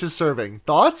this bitch is serving.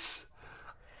 Thoughts?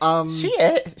 She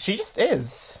just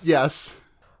is. Yes.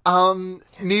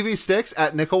 Nevi Sticks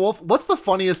at Nickelwolf. What's the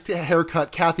funniest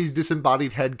haircut Kathy's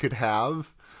disembodied head could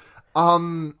have? I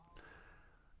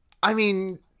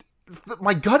mean,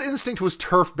 my gut instinct was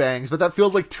turf bangs, but that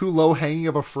feels like too low hanging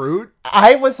of a fruit.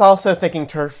 I was also thinking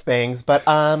turf bangs, but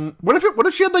what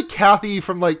if she had like Kathy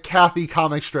from like Kathy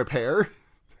comic strip hair?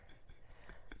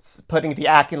 Putting the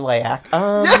ack in layak.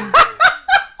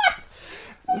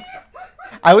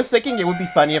 I was thinking it would be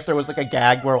funny if there was like a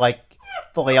gag where like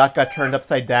the layak got turned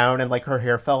upside down and like her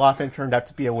hair fell off and turned out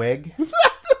to be a wig.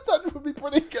 That would be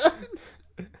pretty good.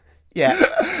 Yeah.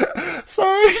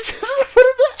 Sorry, just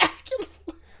putting the ack in.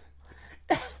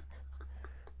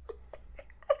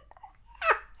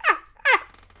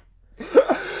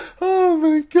 Oh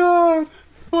my god.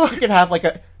 Fuck.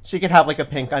 She could have like a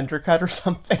pink undercut or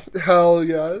something. Hell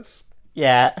yes.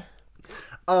 Yeah.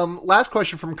 Last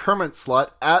question from Kermit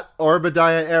Slut at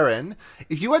Orbadiah Aaron.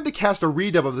 If you had to cast a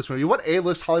redub of this movie, what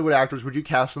A-list Hollywood actors would you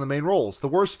cast in the main roles? The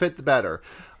worse fit, the better.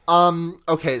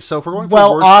 Okay, so if we're going for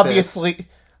the worst fit...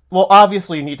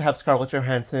 obviously you need to have Scarlett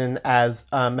Johansson as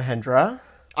Mahendra.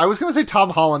 I was going to say Tom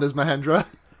Holland as Mahendra.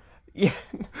 Yeah,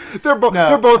 they're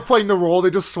both playing the role. They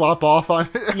just swap off on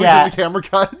the camera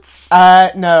cuts.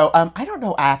 No, I don't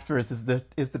know. Actors is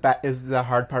the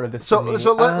hard part of this. So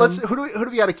let's who do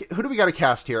we got to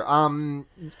cast here? I mean,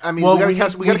 we got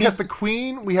to cast the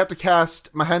Queen. We have to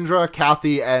cast Mahendra,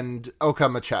 Kathy, and Oka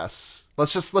Machess.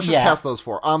 Let's just cast those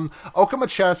 4. Oka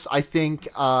Machess, I think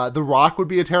The Rock would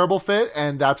be a terrible fit,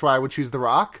 and that's why I would choose The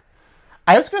Rock.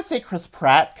 I was gonna say Chris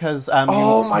Pratt because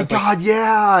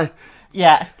yeah.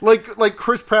 Yeah. Like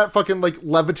Chris Pratt fucking like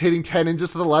levitating 10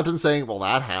 inches to the left and saying, well,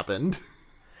 that happened.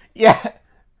 Yeah.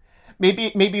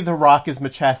 Maybe The Rock is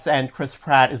Machess and Chris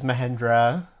Pratt is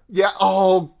Mahendra. Yeah.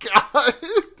 Oh God.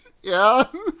 Yeah.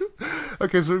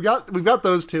 Okay, so we've got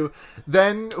those two.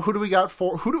 Then who do we got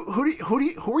for who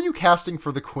are you casting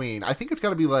for the Queen? I think it's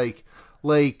got to be like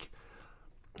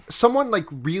someone like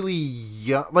really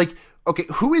young. Like, okay,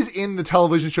 who is in the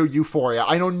television show Euphoria?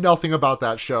 I know nothing about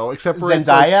that show except for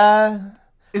Zendaya.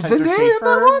 Is Zendaya in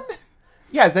that one?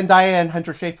 Yeah, Zendaya and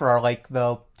Hunter Schafer are like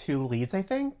the two leads, I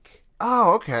think.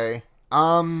 Oh, okay.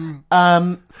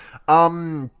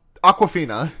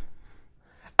 Aquafina.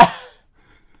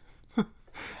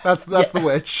 That's the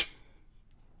witch.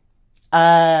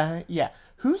 Yeah.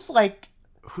 Who's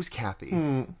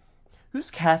Kathy?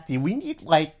 Who's Kathy? We need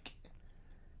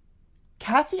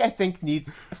Kathy, I think,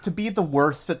 needs to be the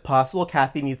worst fit possible.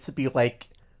 Kathy needs to be like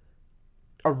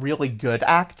a really good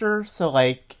actor. So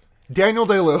like Daniel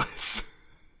Day-Lewis.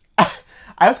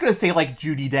 I was gonna say like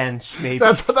Judi Dench, maybe.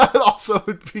 That also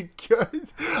would be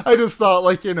good. I just thought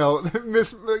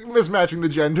mismatching the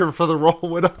gender for the role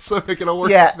would also make it a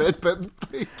worse fit. But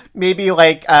maybe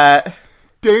like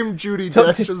Dame Judi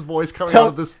Dench's voice coming out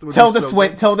of this.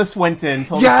 Tilda Swinton.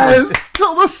 Yes,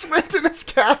 Tilda Swinton as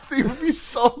Kathy would be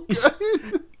so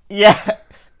good. Yeah,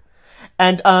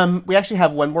 and we actually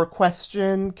have one more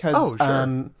question because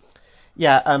my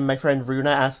friend Runa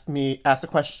asked a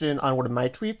question on one of my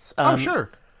tweets.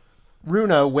 Sure.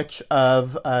 Runa, which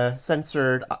of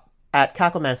censored at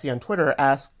Cacklemancy on Twitter,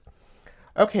 asked,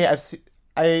 "Okay,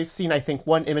 I've seen I think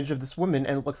one image of this woman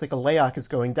and it looks like a layock is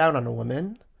going down on a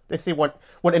woman. They say one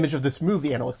image of this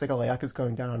movie and it looks like a layock is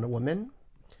going down on a woman.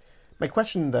 My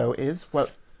question though is,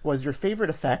 what was your favorite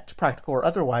effect, practical or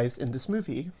otherwise, in this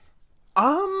movie?"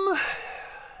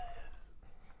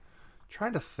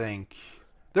 Trying to think.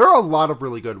 There are a lot of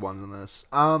really good ones in this.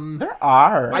 There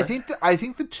are. I think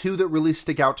the two that really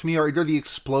stick out to me are either the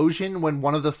explosion when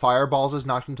one of the fireballs is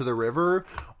knocked into the river,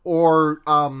 or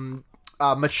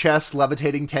Machess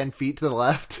levitating 10 feet to the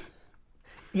left.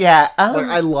 Yeah,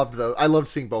 I loved those. I loved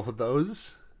seeing both of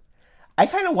those. I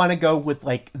kind of want to go with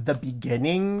like the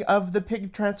beginning of the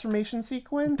pig transformation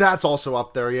sequence. That's also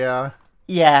up there, yeah.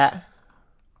 Yeah.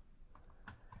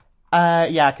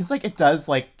 Yeah, because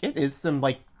like it is some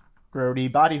like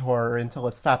grody body horror until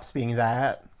it stops being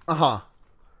that.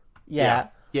 Yeah.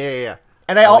 Yeah.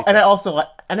 And I also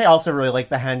really like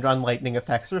the hand-drawn lightning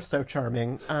effects. They're so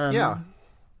charming. Yeah,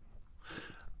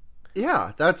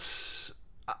 that's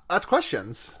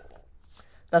questions.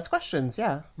 That's questions,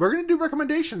 yeah. We're going to do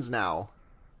recommendations now.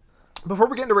 Before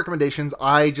we get into recommendations,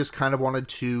 I just kind of wanted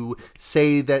to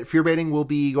say that Fearbaiting will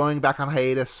be going back on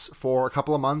hiatus for a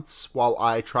couple of months while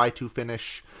I try to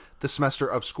finish the semester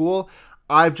of school.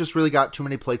 I've just really got too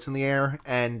many plates in the air,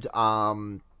 and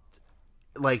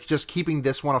just keeping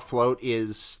this one afloat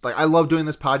is like, I love doing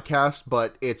this podcast,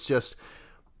 but it's just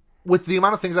with the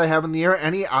amount of things I have in the air,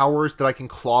 any hours that I can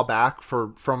claw back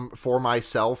for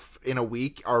myself in a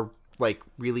week are like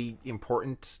really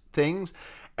important things.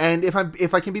 And if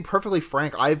I can be perfectly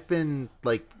frank, I've been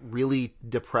like really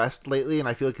depressed lately, and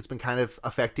I feel like it's been kind of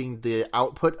affecting the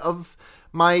output of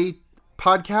my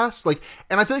podcast.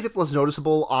 And I feel like it's less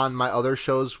noticeable on my other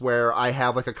shows where I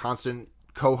have like a constant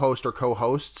co-host or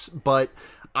co-hosts, but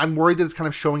I'm worried that it's kind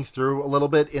of showing through a little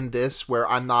bit in this, where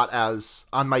I'm not as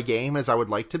on my game as I would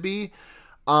like to be.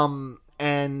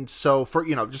 And so for,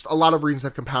 just a lot of reasons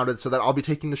have compounded so that I'll be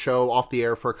taking the show off the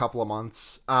air for a couple of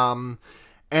months.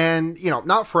 And,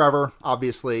 not forever,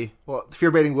 obviously. Well,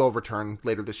 Fearbaiting will return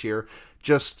later this year.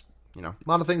 Just, a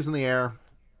lot of things in the air.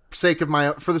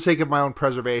 For the sake of my own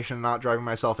preservation, not driving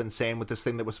myself insane with this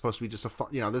thing that was supposed to be just a fun,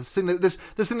 this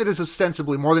thing that is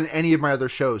ostensibly more than any of my other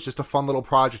shows, just a fun little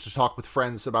project to talk with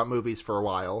friends about movies for a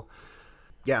while.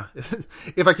 Yeah,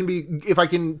 if I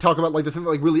can talk about like the thing that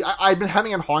like really, I've been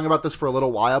having and hawing about this for a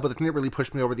little while, but the thing that really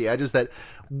pushed me over the edge is that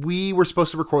we were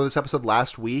supposed to record this episode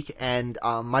last week, and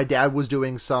my dad was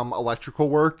doing some electrical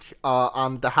work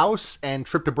on the house and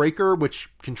tripped a breaker, which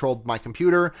controlled my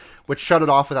computer, which shut it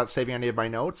off without saving any of my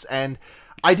notes. And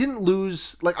I didn't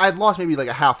lose, I'd lost maybe like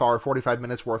a half hour, 45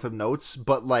 minutes worth of notes,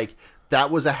 but that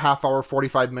was a half hour,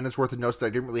 45 minutes worth of notes that I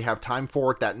didn't really have time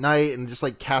for that night, and just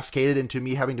cascaded into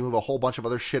me having to move a whole bunch of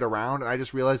other shit around. And I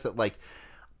just realized that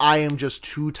I am just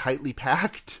too tightly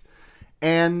packed.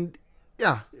 And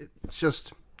yeah, it's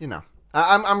just,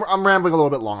 I'm rambling a little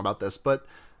bit long about this, but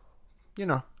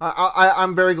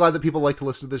I'm very glad that people like to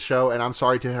listen to this show, and I'm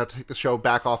sorry to have to take the show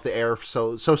back off the air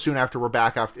so soon after we're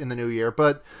back in the new year.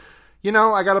 But,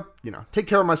 I gotta, take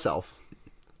care of myself.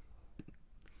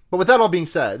 But with that all being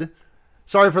said,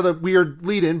 Sorry for the weird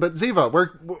lead-in, but Ziva,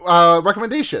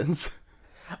 recommendations.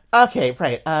 Okay,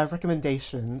 right.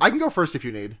 Recommendations. I can go first if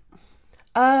you need.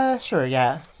 Sure,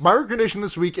 yeah. My recommendation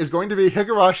this week is going to be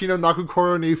Higurashi no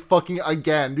Nakukoro ni fucking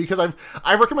again, because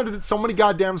I've recommended it so many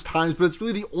goddamn times, but it's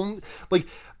really the only, like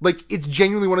it's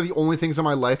genuinely one of the only things in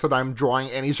my life that I'm drawing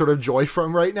any sort of joy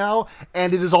from right now,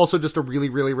 and it is also just a really,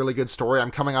 really, really good story.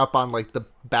 I'm coming up on, like, the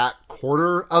back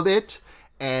quarter of it,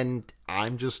 and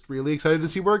I'm just really excited to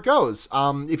see where it goes.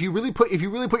 If you really put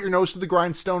your nose to the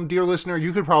grindstone, dear listener,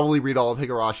 you could probably read all of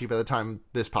Higurashi by the time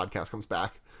this podcast comes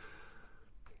back.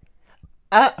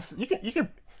 You can.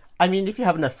 I mean, if you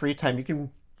have enough free time, you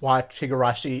can watch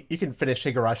Higurashi. You can finish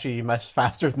Higurashi much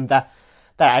faster than that.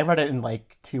 I read it in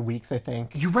like 2 weeks, I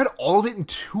think. You read all of it in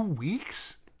 2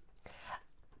 weeks?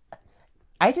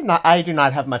 I did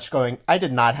not have much going. I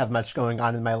did not have much going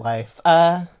on in my life.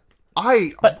 Let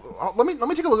me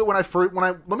take a look at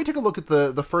let me take a look at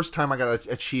the first time I got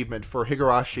an achievement for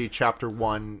Higurashi Chapter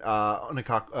 1,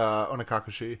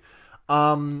 Onikakushi.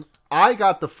 I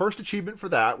got the first achievement for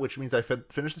that, which means I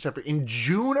finished the chapter in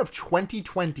June of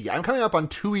 2020. I'm coming up on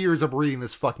 2 years of reading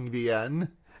this fucking VN.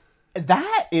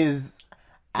 That is...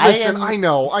 Listen, I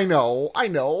know.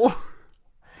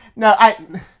 No,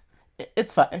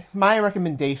 it's fine. My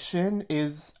recommendation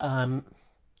is Umineko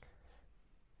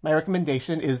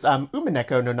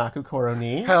no Nakukoro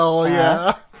ni. Hell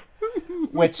yeah.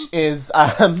 Which is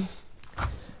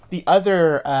the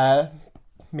other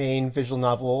main visual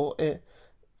novel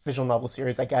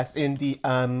series, I guess, in the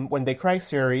When They Cry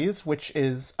series, which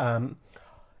is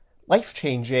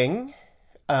life-changing.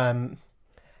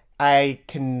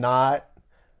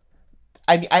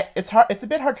 It's a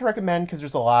bit hard to recommend because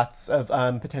there's lots of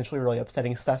potentially really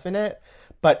upsetting stuff in it,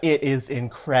 but it is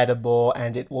incredible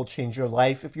and it will change your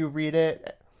life if you read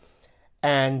it.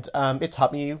 And it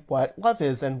taught me what love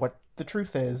is and what the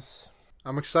truth is.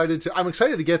 I'm excited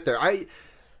to get there.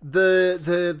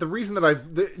 The reason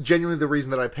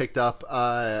that I picked up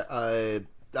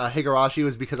Higurashi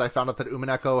was because I found out that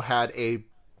Umineko had I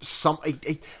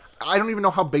don't even know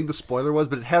how big the spoiler was,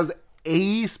 but it has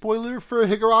a spoiler for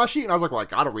Higurashi, and I was like, well, I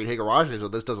gotta read Higurashi so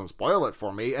this doesn't spoil it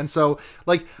for me. And so,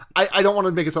 like, I don't want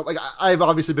to make it sound like I've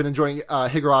obviously been enjoying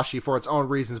Higurashi for its own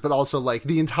reasons, but also, like,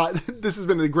 the entire this has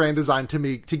been a grand design to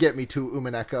get me to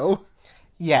Umineko.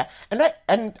 Yeah,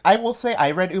 and I will say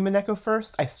I read Umineko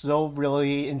first. I still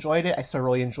really enjoyed it. I still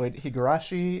really enjoyed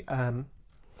Higurashi.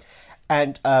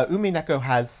 And Umineko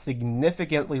has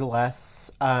significantly less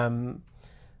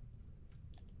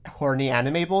horny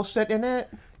anime bullshit in it.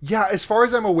 Yeah, as far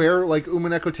as I'm aware, like,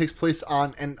 Umineko takes place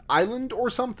on an island or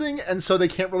something, and so they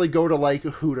can't really go to, like,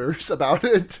 Hooters about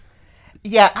it.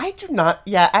 Yeah,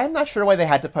 I'm not sure why they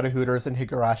had to put a Hooters in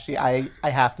Higurashi. I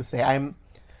have to say,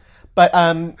 but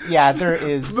yeah, there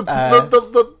is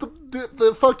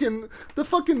the fucking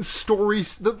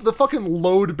stories, the fucking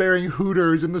load bearing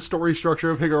Hooters in the story structure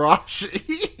of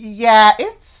Higurashi. Yeah,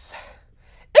 it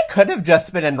could have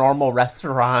just been a normal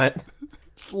restaurant.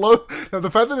 Now,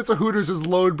 the fact that it's a Hooters is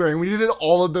load bearing. We needed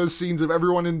all of those scenes of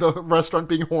everyone in the restaurant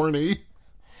being horny.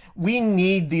 We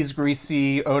need these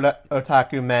greasy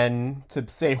otaku men to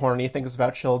say horny things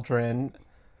about children.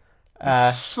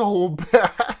 It's so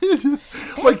bad.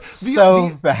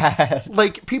 Bad.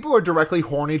 Like, people are directly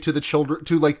horny to the children,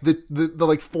 to, like, the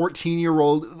like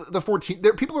 14-year-old,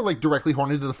 people are, like, directly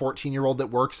horny to the 14-year-old that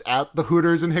works at the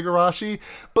Hooters in Higurashi.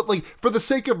 But, like, for the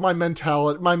sake of my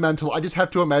mental, I just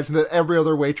have to imagine that every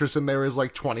other waitress in there is,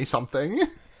 like, 20-something.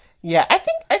 Yeah, I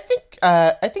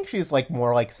think she's, like,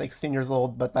 more like 16 years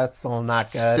old, but that's still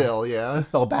not good. Still, yeah. It's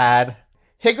still bad.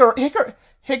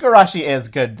 Higurashi is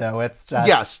good, though. It's just...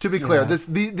 Yes, to be clear,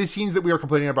 the scenes that we are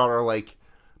complaining about are, like,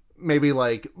 maybe,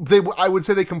 like, I would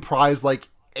say they comprise, like,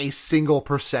 a single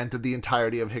 % of the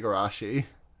entirety of Higurashi.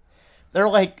 They're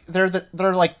like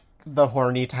the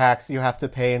horny tax you have to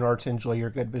pay in order to enjoy your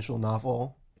good visual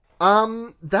novel.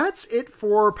 That's it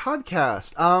for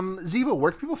podcast. Ziva,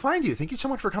 where can people find you? Thank you so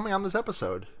much for coming on this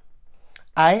episode.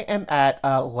 I am at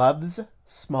Love's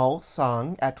Small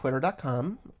Song at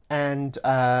twitter.com, and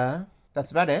that's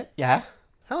about it. Yeah.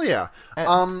 Hell yeah.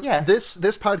 Yeah. This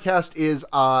podcast is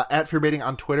at Fearbaiting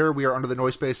on Twitter. We are under the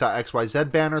Noisepace.xyz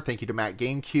banner. Thank you to Matt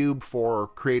GameCube for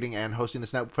creating and hosting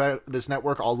this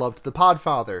network. All love to the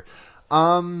Podfather.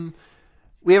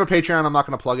 We have a Patreon. I'm not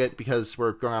going to plug it because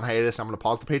we're going on hiatus. I'm going to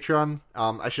pause the Patreon.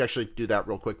 I should actually do that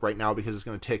real quick right now because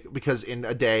because in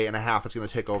a day and a half it's going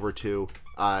to take over to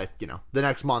the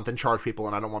next month and charge people,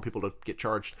 and I don't want people to get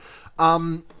charged.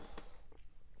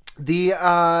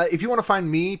 If you want to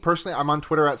find me personally, I'm on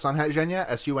Twitter at Sunhatzhenya,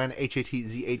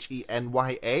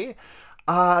 SUNHATZHENYA.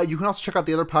 You can also check out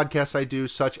the other podcasts I do,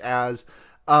 such as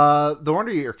The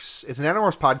Wonder Years. It's an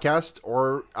Animorphs podcast,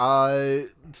 or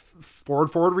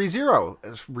Forward ReZero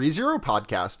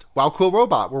podcast. Wow, Cool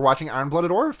Robot. We're watching Iron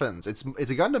Blooded Orphans. It's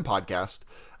a Gundam podcast.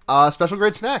 Special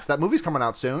Grade Snacks. That movie's coming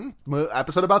out soon.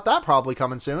 Episode about that probably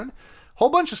coming soon. Whole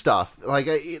bunch of stuff. Like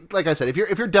I said, if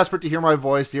you're desperate to hear my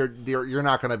voice, you're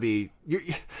not going to be.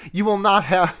 You will not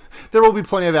have. There will be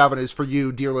plenty of avenues for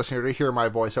you, dear listener, to hear my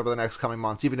voice over the next coming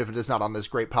months, even if it is not on this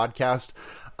great podcast.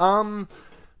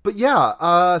 But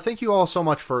yeah, thank you all so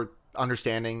much for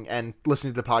understanding and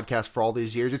listening to the podcast for all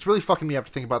these years. It's really fucking me up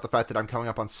to think about the fact that I'm coming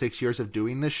up on 6 years of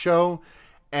doing this show,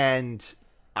 and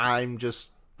I'm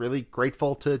just really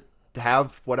grateful to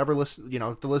have whatever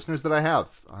the listeners that I have.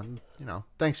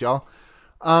 Thanks y'all.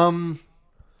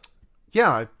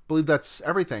 Yeah, I believe that's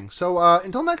everything. So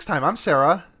until next time, I'm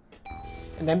Sarah.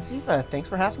 And I'm Sifa. Thanks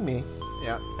for having me.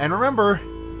 Yeah, and remember,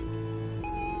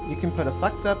 you can put a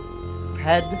fucked up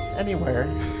head anywhere.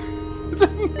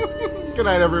 Good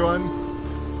night, everyone.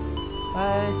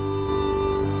 Bye.